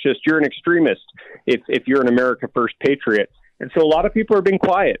fascist, you're an extremist if you're an America First patriot. And so a lot of people are being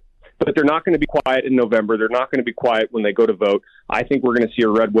quiet, but they're not going to be quiet in November. They're not going to be quiet when they go to vote. I think we're going to see a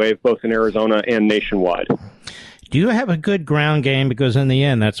red wave both in Arizona and nationwide. Do you have a good ground game? Because in the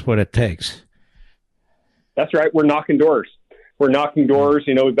end, that's what it takes. That's right. We're knocking doors. We've got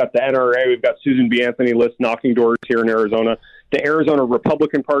the NRA, we've got Susan B. Anthony List knocking doors here in Arizona. The Arizona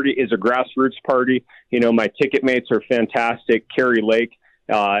Republican Party is a grassroots party. My ticket mates are fantastic. Carrie Lake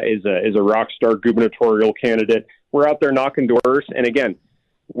is a rock star gubernatorial candidate. We're out there knocking doors, and again,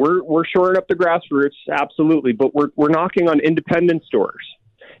 we're shoring up the grassroots, absolutely, but we're knocking on independence doors.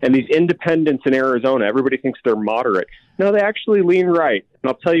 And these independents in Arizona, everybody thinks they're moderate. No, they actually lean right.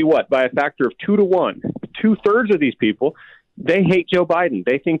 And I'll tell you what, by a factor of 2-1, 2/3 of these people, they hate Joe Biden.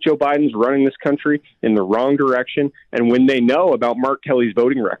 They think Joe Biden's running this country in the wrong direction. And when they know about Mark Kelly's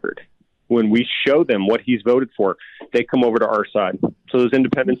voting record, when we show them what he's voted for, they come over to our side. So those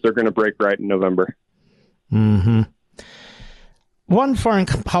independents, they're going to break right in November. Mm-hmm. One foreign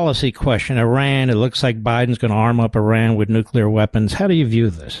policy question. Iran, it looks like Biden's going to arm up Iran with nuclear weapons. How do you view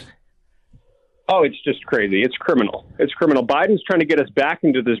this? Oh, it's just crazy. It's criminal. It's criminal. Biden's trying to get us back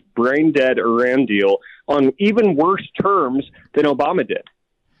into this brain-dead Iran deal on even worse terms than Obama did,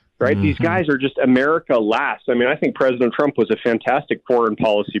 right? Mm-hmm. These guys are just America last. I mean, I think President Trump was a fantastic foreign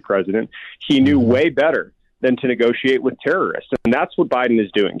policy president. He knew way better than to negotiate with terrorists. And that's what Biden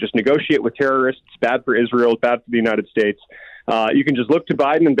is doing. Just negotiate with terrorists. It's bad for Israel. It's bad for the United States. You can just look to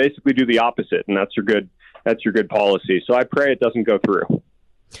Biden and basically do the opposite, and that's your good policy. So I pray it doesn't go through.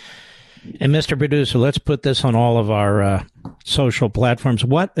 And Mr. Producer, let's put this on all of our social platforms.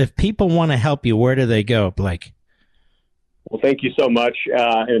 What if people want to help you? Where do they go, Blake? Well, thank you so much,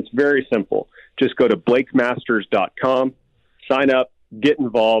 and it's very simple. Just go to blakemasters.com, sign up, get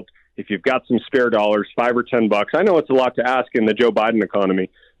involved. If you've got some spare dollars, $5 or $10, I know it's a lot to ask in the Joe Biden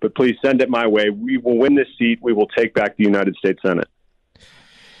economy, but please send it my way. We will win this seat. We will take back the United States Senate.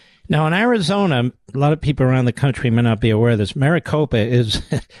 Now, in Arizona, a lot of people around the country may not be aware of this. Maricopa is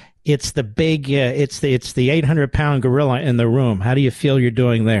it's the big it's the 800-pound gorilla in the room. How do you feel you're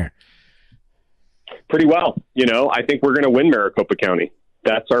doing there? Pretty well. I think we're going to win Maricopa County.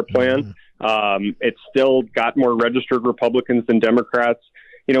 That's our plan. Mm-hmm. It's still got more registered Republicans than Democrats.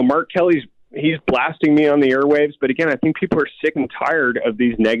 Mark Kelly's he's blasting me on the airwaves. But again, I think people are sick and tired of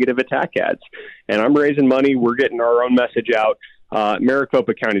these negative attack ads. And I'm raising money. We're getting our own message out.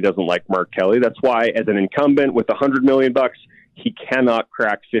 Maricopa County doesn't like Mark Kelly. That's why, as an incumbent with $100 million, he cannot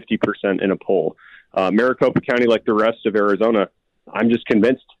crack 50% in a poll. Maricopa County, like the rest of Arizona, I'm just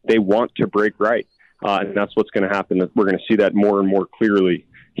convinced they want to break right. And that's what's going to happen. We're going to see that more and more clearly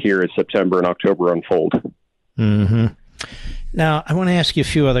here as September and October unfold. Mm-hmm. Now, I want to ask you a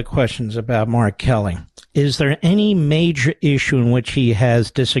few other questions about Mark Kelly. Is there any major issue in which he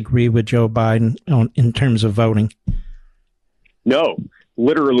has disagreed with Joe Biden in terms of voting? No,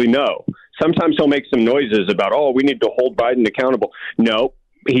 literally no. Sometimes he'll make some noises about, we need to hold Biden accountable. No,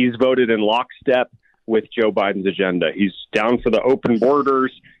 he's voted in lockstep with Joe Biden's agenda. He's down for the open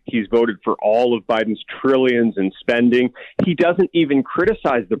borders. He's voted for all of Biden's trillions in spending. He doesn't even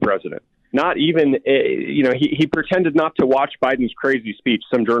criticize the president. Not even, he pretended not to watch Biden's crazy speech.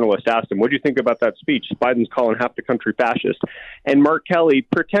 Some journalist asked him, what do you think about that speech? Biden's calling half the country fascist. And Mark Kelly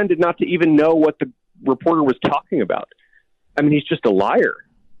pretended not to even know what the reporter was talking about. I mean, he's just a liar.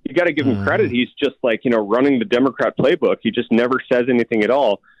 You got to give him credit. He's just running the Democrat playbook. He just never says anything at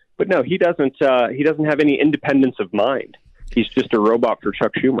all. But no, he doesn't have any independence of mind. He's just a robot for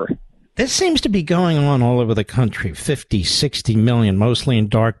Chuck Schumer. This seems to be going on all over the country. 50, 60 million, mostly in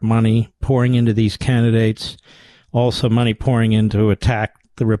dark money, pouring into these candidates. Also money pouring in to attack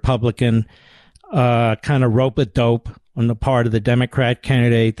the Republican kind of rope-a-dope on the part of the Democrat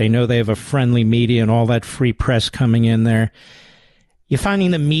candidate. They know they have a friendly media and all that free press coming in there. You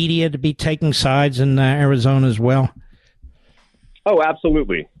finding the media to be taking sides in Arizona as well? Oh,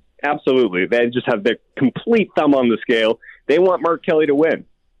 absolutely. Absolutely. They just have their complete thumb on the scale. They want Mark Kelly to win.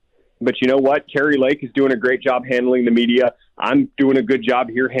 But you know what? Carrie Lake is doing a great job handling the media. I'm doing a good job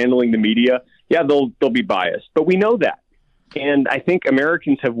here handling the media. Yeah, they'll be biased, but we know that. And I think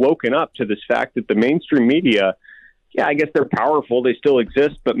Americans have woken up to this fact that the mainstream media, I guess they're powerful. They still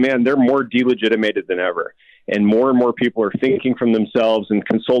exist, but man, they're more delegitimated than ever. And more people are thinking from themselves and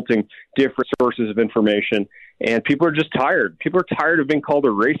consulting different sources of information. And people are just tired. People are tired of being called a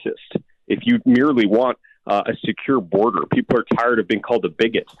racist if you merely want a secure border. People are tired of being called a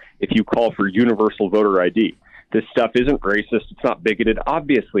bigot if you call for universal voter ID. This stuff isn't racist. It's not bigoted.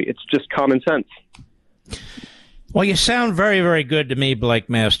 Obviously, it's just common sense. Well, you sound very, very good to me, Blake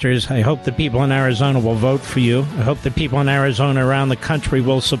Masters. I hope the people in Arizona will vote for you. I hope the people in Arizona around the country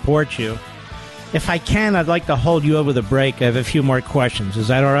will support you. If I can, I'd like to hold you over the break. I have a few more questions. Is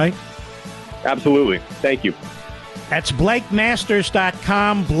that all right? Absolutely. Thank you. That's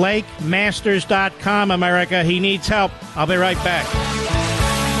BlakeMasters.com, BlakeMasters.com, America. He needs help. I'll be right back.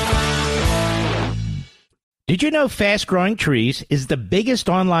 Did you know Fast Growing Trees is the biggest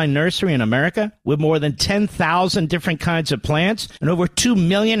online nursery in America with more than 10,000 different kinds of plants and over 2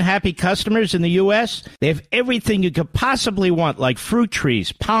 million happy customers in the U.S.? They have everything you could possibly want, like fruit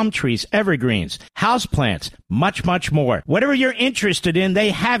trees, palm trees, evergreens, houseplants, much, much more. Whatever you're interested in,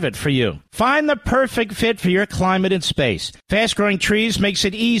 they have it for you. Find the perfect fit for your climate and space. Fast Growing Trees makes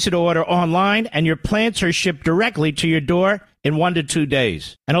it easy to order online, and your plants are shipped directly to your door in 1 to 2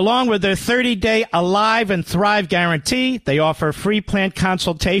 days. And along with their 30-day Alive and Thrive guarantee, they offer free plant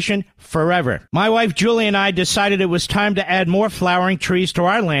consultation forever. My wife Julie and I decided it was time to add more flowering trees to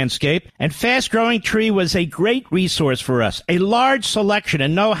our landscape, and Fast Growing Tree was a great resource for us. A large selection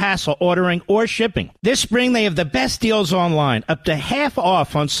and no hassle ordering or shipping. This spring they have the best deals online, up to half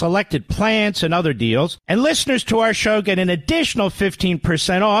off on selected plants and other deals. And listeners to our show get an additional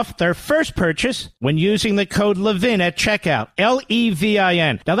 15% off their first purchase when using the code LEVIN at checkout.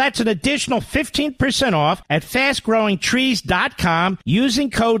 LEVIN. Now that's an additional 15% off at fastgrowingtrees.com using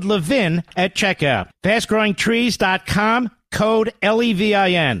code LEVIN at checkout. Fastgrowingtrees.com, code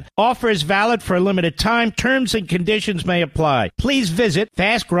LEVIN. Offer is valid for a limited time. Terms and conditions may apply. Please visit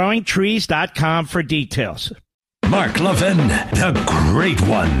fastgrowingtrees.com for details. Mark Levin, the Great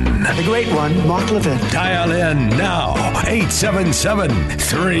One. The Great One, Mark Levin. Dial in now,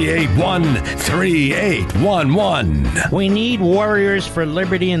 877-381-3811. We need warriors for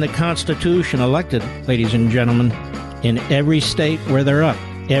liberty and the Constitution elected, ladies and gentlemen, in every state where they're up.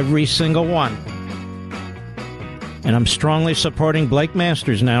 Every single one. And I'm strongly supporting Blake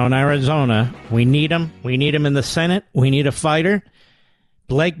Masters now in Arizona. We need him. We need him in the Senate. We need a fighter.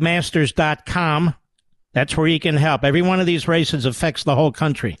 BlakeMasters.com. That's where you can help. Every one of these races affects the whole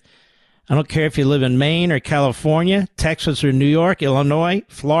country. I don't care if you live in Maine or California, Texas or New York, Illinois,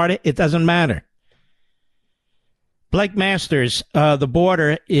 Florida. It doesn't matter. Blake Masters, the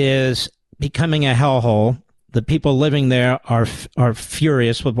border is becoming a hellhole. The people living there are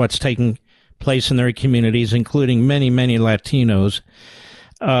furious with what's taking place in their communities, including many, many Latinos.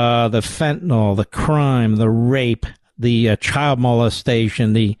 The fentanyl, the crime, the rape, the child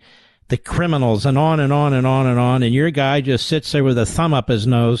molestation, the criminals, and on and on and on and on. And your guy just sits there with a thumb up his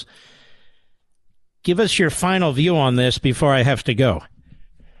nose. Give us your final view on this before I have to go.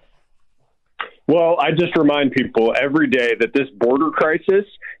 Well, I just remind people every day that this border crisis,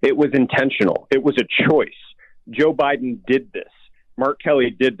 it was intentional. It was a choice. Joe Biden did this. Mark Kelly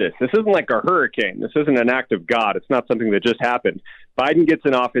did this. This isn't like a hurricane. This isn't an act of God. It's not something that just happened. Biden gets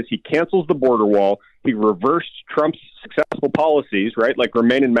in office. He cancels the border wall. He reversed Trump's successful policies, right, like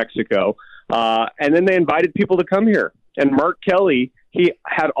remain in Mexico. And then they invited people to come here. And Mark Kelly, he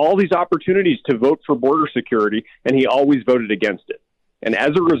had all these opportunities to vote for border security, and he always voted against it. And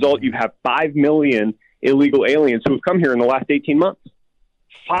as a result, you have 5 million illegal aliens who have come here in the last 18 months.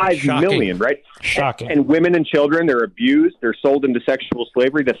 5 million, right? Shocking. And women and children, they're abused. They're sold into sexual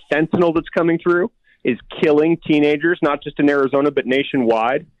slavery. The fentanyl that's coming through is killing teenagers, not just in Arizona, but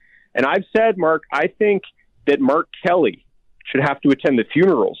nationwide. And I've said, Mark, I think that Mark Kelly should have to attend the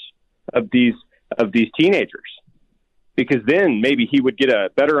funerals of these teenagers, because then maybe he would get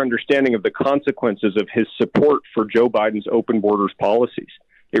a better understanding of the consequences of his support for Joe Biden's open borders policies.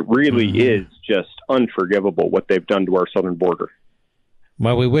 It really is just unforgivable what they've done to our southern border.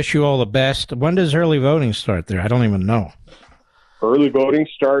 Well, we wish you all the best. When does early voting start there? I don't even know. Early voting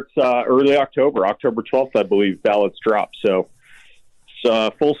starts early October, October 12th, I believe, ballots drop. So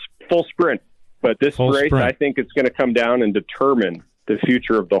it's full sprint. But this race, I think it's going to come down and determine the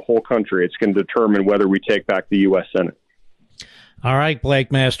future of the whole country. It's going to determine whether we take back the U.S. Senate. All right,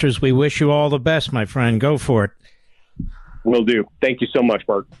 Blake Masters, we wish you all the best, my friend. Go for it. Will do. Thank you so much,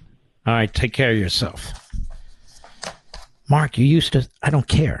 Mark. All right, take care of yourself. Mark, you used to, I don't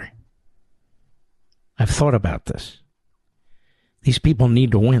care. I've thought about this. These people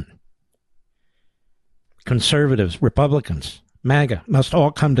need to win. Conservatives, Republicans, MAGA must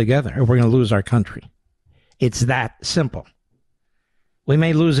all come together or we're going to lose our country. It's that simple. We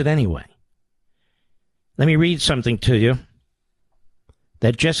may lose it anyway. Let me read something to you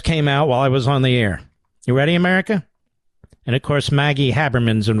that just came out while I was on the air. You ready, America? And, of course, Maggie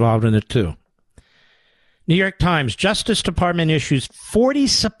Haberman's involved in it, too. New York Times, Justice Department issues 40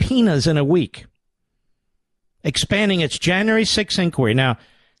 subpoenas in a week, expanding its January 6th inquiry. Now,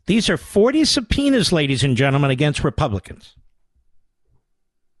 These are 40 subpoenas, ladies and gentlemen, against Republicans.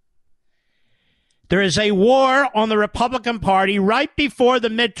 There is a war on the Republican Party right before the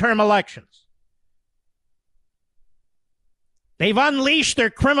midterm elections. They've unleashed their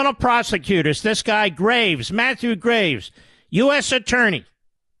criminal prosecutors. This guy, Graves, Matthew Graves, U.S. Attorney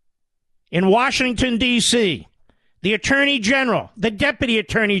in Washington, D.C., the Attorney General, the Deputy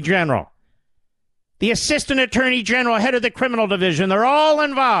Attorney General, the Assistant Attorney General, head of the Criminal Division, they're all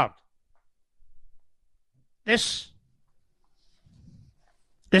involved. This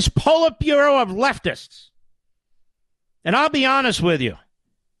Politburo of leftists. And I'll be honest with you.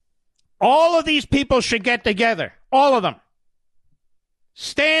 All of these people should get together. All of them.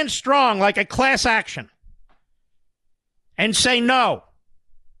 Stand strong like a class action. And say no.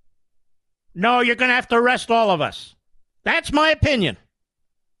 No, you're going to have to arrest all of us. That's my opinion.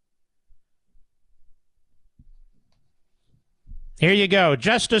 Here you go.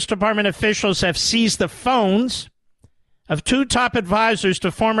 Justice Department officials have seized the phones of two top advisors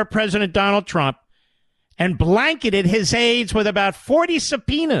to former President Donald Trump and blanketed his aides with about 40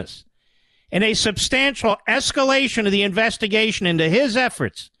 subpoenas in a substantial escalation of the investigation into his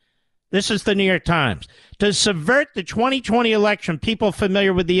efforts. This is the New York Times. To subvert the 2020 election, people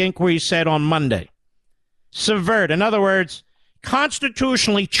familiar with the inquiry said on Monday. Subvert, in other words,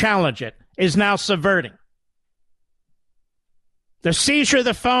 constitutionally challenge it, is now subverting. The seizure of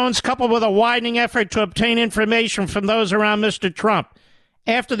the phones, coupled with a widening effort to obtain information from those around Mr. Trump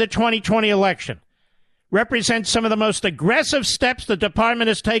after the 2020 election, represents some of the most aggressive steps the department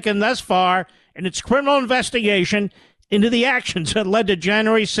has taken thus far in its criminal investigation into the actions that led to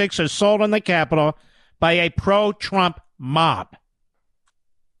January 6th assault on the Capitol by a pro-Trump mob.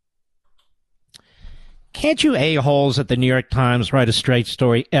 Can't you a-holes at the New York Times write a straight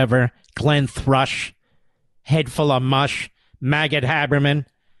story ever? Glenn Thrush, head full of mush, Maggot Haberman,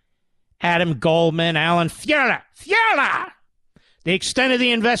 Adam Goldman, Alan Furla. The extent of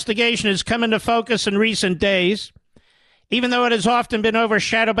the investigation has come into focus in recent days, even though it has often been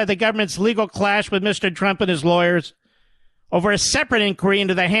overshadowed by the government's legal clash with Mr. Trump and his lawyers over a separate inquiry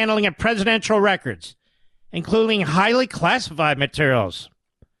into the handling of presidential records, including highly classified materials.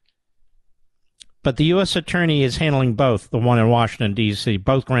 But the U.S. Attorney is handling both, the one in Washington, D.C.,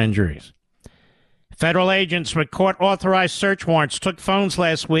 both grand juries. Federal agents with court-authorized search warrants took phones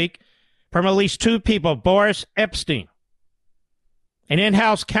last week from at least two people, Boris Epshteyn, an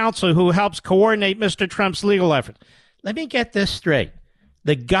in-house counsel who helps coordinate Mr. Trump's legal efforts. Let me get this straight.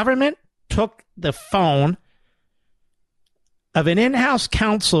 The government took the phone of an in-house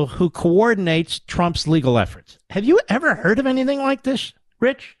counsel who coordinates Trump's legal efforts. Have you ever heard of anything like this,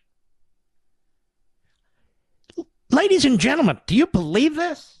 Rich? Ladies and gentlemen, do you believe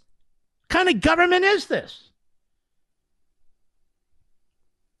this? What kind of government is this?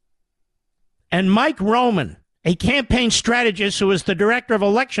 And Mike Roman, a campaign strategist who was the director of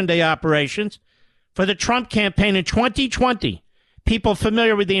Election Day operations for the Trump campaign in 2020, people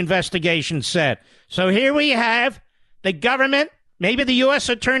familiar with the investigation said. So here we have the government, maybe the U.S.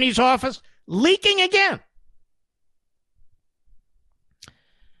 Attorney's Office, leaking again.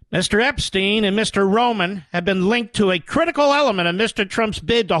 Mr. Epshteyn and Mr. Roman have been linked to a critical element of Mr. Trump's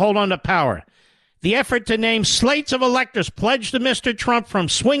bid to hold on to power. The effort to name slates of electors pledged to Mr. Trump from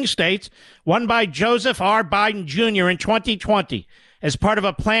swing states won by Joseph R. Biden Jr. in 2020 as part of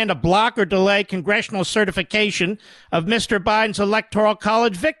a plan to block or delay congressional certification of Mr. Biden's Electoral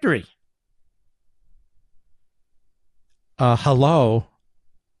College victory. Hello?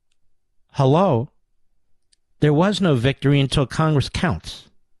 There was no victory until Congress counts.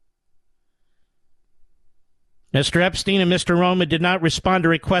 Mr. Epshteyn and Mr. Roman did not respond to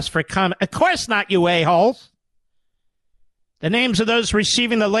requests for comment. Of course not, you a-holes. The names of those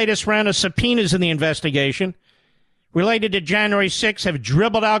receiving the latest round of subpoenas in the investigation related to January 6 have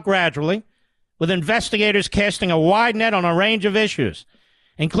dribbled out gradually, with investigators casting a wide net on a range of issues,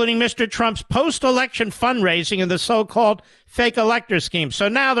 including Mr. Trump's post-election fundraising and the so-called fake elector scheme. So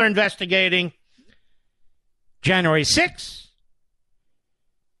now they're investigating January 6,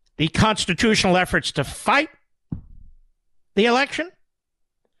 the constitutional efforts to fight the election,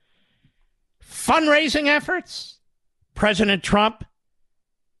 fundraising efforts, President Trump,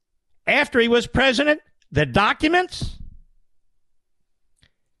 after he was president, the documents,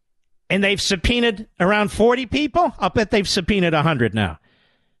 and they've subpoenaed around 40 people. I'll bet they've subpoenaed 100 now.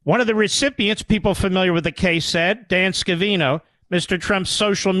 One of the recipients, people familiar with the case said, Dan Scavino, Mr. Trump's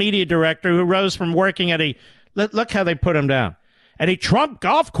social media director, who rose from working at look how they put him down, at a Trump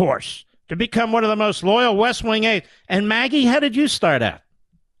golf course to become one of the most loyal West Wing aides. And Maggie, how did you start out?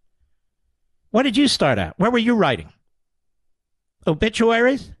 What did you start out? Where were you writing?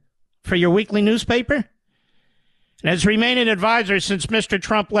 obituaries for your weekly newspaper, and has remained an advisor since Mr.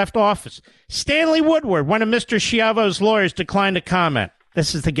 Trump left office. Stanley Woodward, one of Mr. Schiavo's lawyers, declined to comment.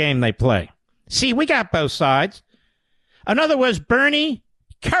 This is the game they play. See, we got both sides. Another was Bernie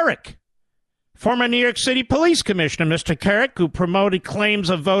Kerik, former New York City Police Commissioner. Mr. Kerik, who promoted claims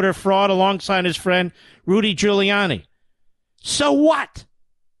of voter fraud alongside his friend Rudy Giuliani. So what?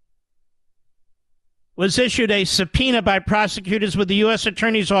 Was issued a subpoena by prosecutors with the U.S.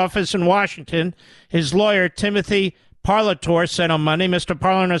 Attorney's Office in Washington. His lawyer, Timothy Parlatore, said on Monday. Mr.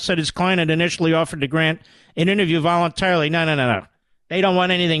 Parlatore said his client had initially offered to grant an interview voluntarily. No. They don't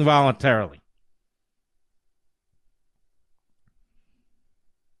want anything voluntarily.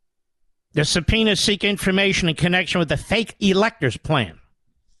 The subpoenas seek information in connection with the fake electors plan.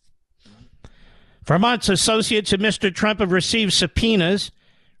 For months, associates of Mr. Trump have received subpoenas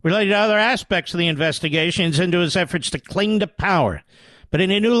related to other aspects of the investigations into his efforts to cling to power. But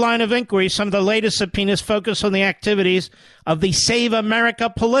in a new line of inquiry, some of the latest subpoenas focus on the activities of the Save America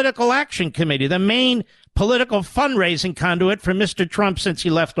Political Action Committee, the main political fundraising conduit for Mr. Trump since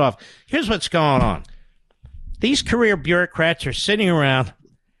he left off. Here's what's going on. These career bureaucrats are sitting around.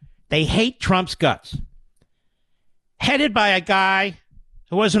 They hate Trump's guts. Headed by a guy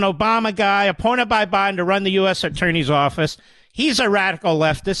who was an Obama guy appointed by Biden to run the U.S. Attorney's Office. He's a radical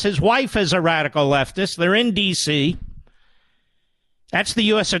leftist. His wife is a radical leftist. They're in D.C. That's the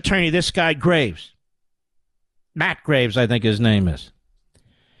U.S. Attorney, this guy Graves. Matt Graves, I think his name is.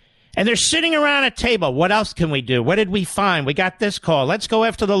 And they're sitting around a table. What else can we do? What did we find? We got this call. Let's go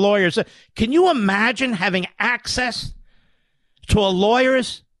after the lawyers. Can you imagine having access to a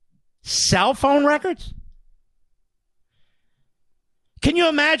lawyer's cell phone records? Can you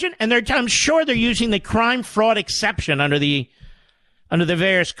imagine? And I'm sure they're using the crime fraud exception under the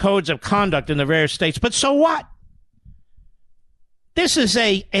various codes of conduct in the various states. But so what? This is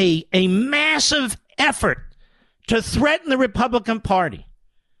a massive effort to threaten the Republican Party,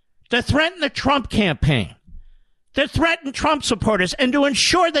 to threaten the Trump campaign, to threaten Trump supporters, and to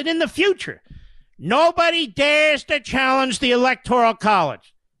ensure that in the future, nobody dares to challenge the Electoral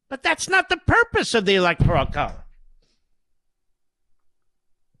College. But that's not the purpose of the Electoral College.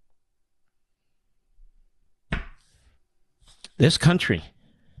 This country,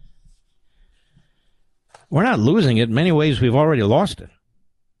 we're not losing it. In many ways, we've already lost it.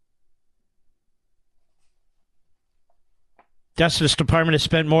 Justice Department has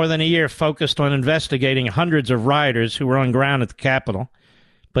spent more than a year focused on investigating hundreds of rioters who were on ground at the Capitol.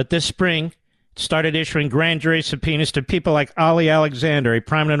 But this spring, it started issuing grand jury subpoenas to people like Ali Alexander, a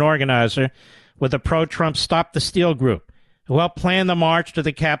prominent organizer with the pro-Trump Stop the Steal group, who helped plan the march to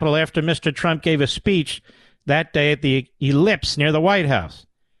the Capitol after Mr. Trump gave a speech that day at the Ellipse near the White House.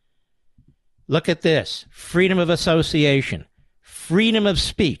 Look at this. Freedom of association, freedom of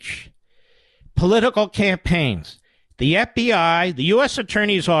speech, political campaigns. The FBI, the U.S.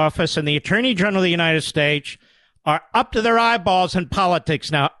 Attorney's Office, and the Attorney General of the United States are up to their eyeballs in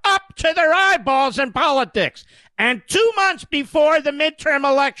politics now. Up to their eyeballs in politics. And 2 months before the midterm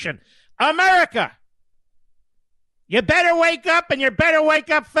election, America, you better wake up, and you better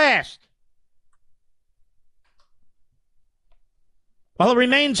wake up fast. While it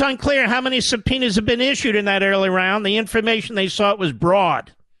remains unclear how many subpoenas have been issued in that early round, the information they sought was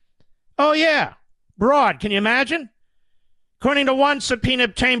broad. Oh, yeah, broad. Can you imagine? According to one subpoena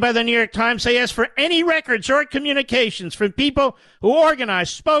obtained by the New York Times, they asked for any records or communications from people who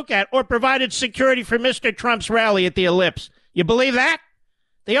organized, spoke at, or provided security for Mr. Trump's rally at the Ellipse. You believe that?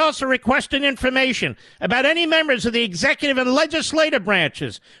 They also requested information about any members of the executive and legislative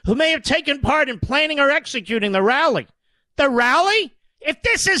branches who may have taken part in planning or executing the rally. The rally? If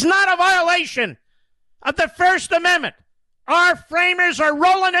this is not a violation of the First Amendment, our framers are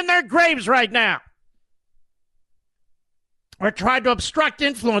rolling in their graves right now. Or tried to obstruct,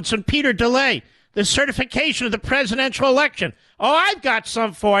 influence, impede, or delay the certification of the presidential election. Oh, I've got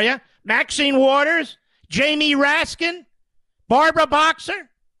some for you. Maxine Waters, Jamie Raskin, Barbara Boxer.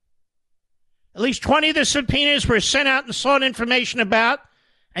 At least 20 of the subpoenas were sent out and sought information about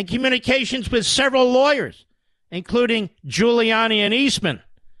and communications with several lawyers, including Giuliani and Eastman,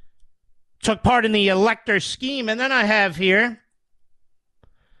 took part in the elector scheme. And then I have here,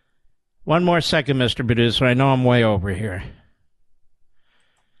 one more second, Mr. Producer. I know I'm way over here.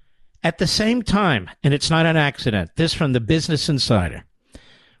 At the same time, and it's not an accident, this from the Business Insider,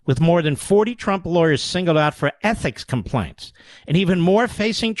 with more than 40 Trump lawyers singled out for ethics complaints and even more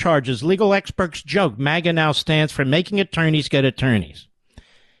facing charges, legal experts joke MAGA now stands for making attorneys get attorneys.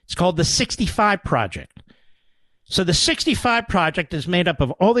 It's called the 65 Project. So the 65 Project is made up of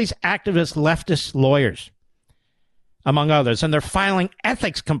all these activist leftist lawyers. among others. And they're filing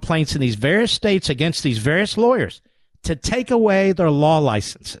ethics complaints in these various states against these various lawyers to take away their law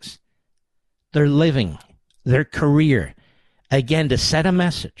licenses, their living, their career, again, to set a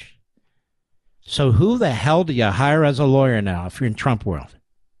message. So who the hell do you hire as a lawyer now if you're in Trump world?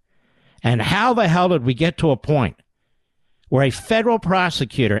 And how the hell did we get to a point where a federal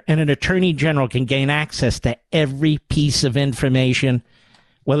prosecutor and an attorney general can gain access to every piece of information,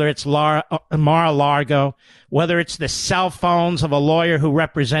 whether it's Mar-a-Lago, whether it's the cell phones of a lawyer who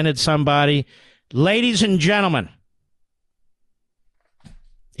represented somebody? Ladies and gentlemen,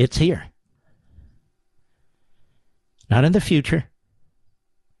 it's here. Not in the future.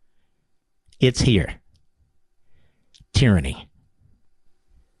 It's here. Tyranny.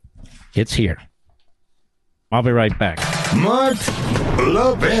 It's here. I'll be right back. Mark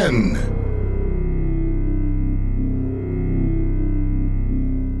Levin.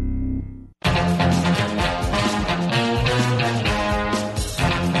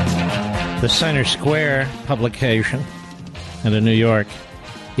 The Center Square publication out of New York,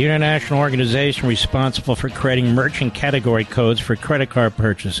 the international organization responsible for creating merchant category codes for credit card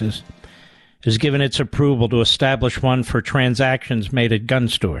purchases, has given its approval to establish one for transactions made at gun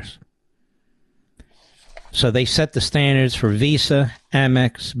stores. So they set the standards for Visa,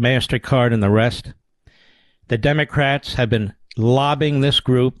 Amex, MasterCard, and the rest. The Democrats have been lobbying this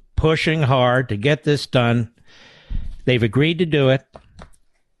group, pushing hard to get this done. They've agreed to do it.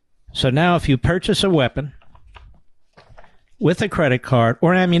 So now if you purchase a weapon with a credit card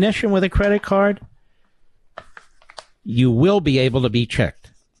or ammunition with a credit card, you will be able to be checked.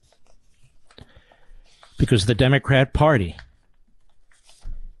 Because the Democrat Party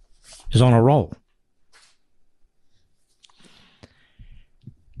is on a roll.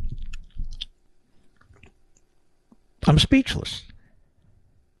 I'm speechless.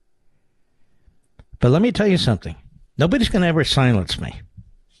 But let me tell you something. Nobody's going to ever silence me.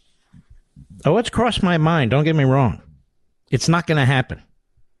 Oh, it's crossed my mind. Don't get me wrong. It's not going to happen.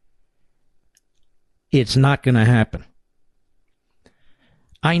 It's not going to happen.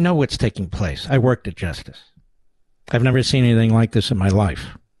 I know what's taking place. I worked at Justice. I've never seen anything like this in my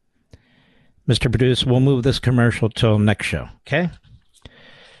life. Mr. Producer, we'll move this commercial till next show, okay?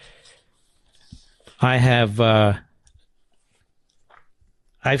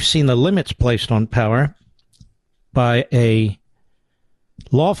 I've seen the limits placed on power by a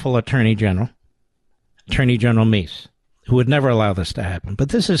lawful Attorney General Meese, who would never allow this to happen. But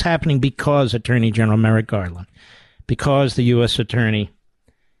this is happening because Attorney General Merrick Garland, because the U.S. Attorney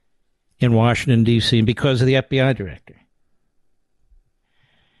in Washington, D.C., and because of the FBI Director.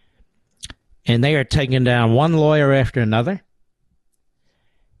 And they are taking down one lawyer after another.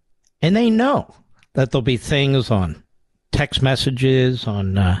 And they know that there'll be things on text messages,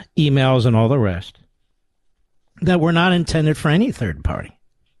 on emails, and all the rest that were not intended for any third party.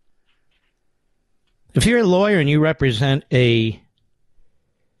 If you're a lawyer and you represent a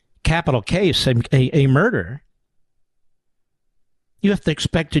capital case, a murder, you have to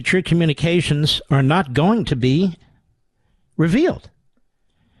expect that your communications are not going to be revealed.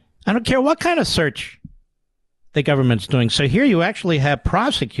 I don't care what kind of search the government's doing. So here you actually have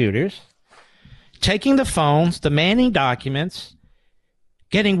prosecutors taking the phones, demanding documents,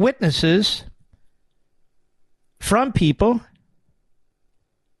 getting witnesses from people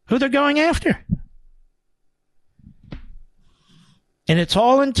who they're going after. And it's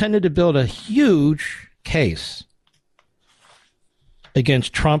all intended to build a huge case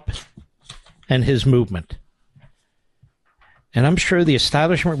against Trump and his movement. And I'm sure the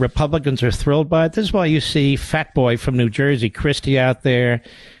establishment Republicans are thrilled by it. This is why you see Fat Boy from New Jersey, Christie out there.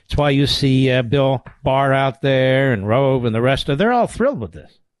 It's why you see Bill Barr out there and Rove and the rest of them. They're all thrilled with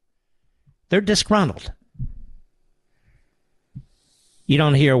this. They're disgruntled. You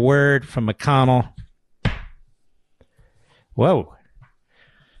don't hear a word from McConnell. Whoa.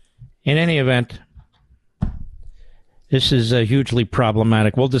 In any event, this is hugely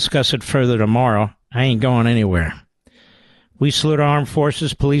problematic. We'll discuss it further tomorrow. I ain't going anywhere. We salute our armed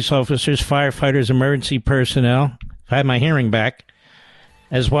forces, police officers, firefighters, emergency personnel. I had my hearing back.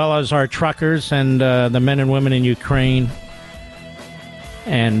 As well as our truckers and the men and women in Ukraine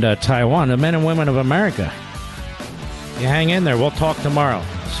and Taiwan, the men and women of America. You hang in there. We'll talk tomorrow.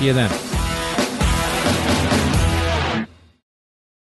 See you then.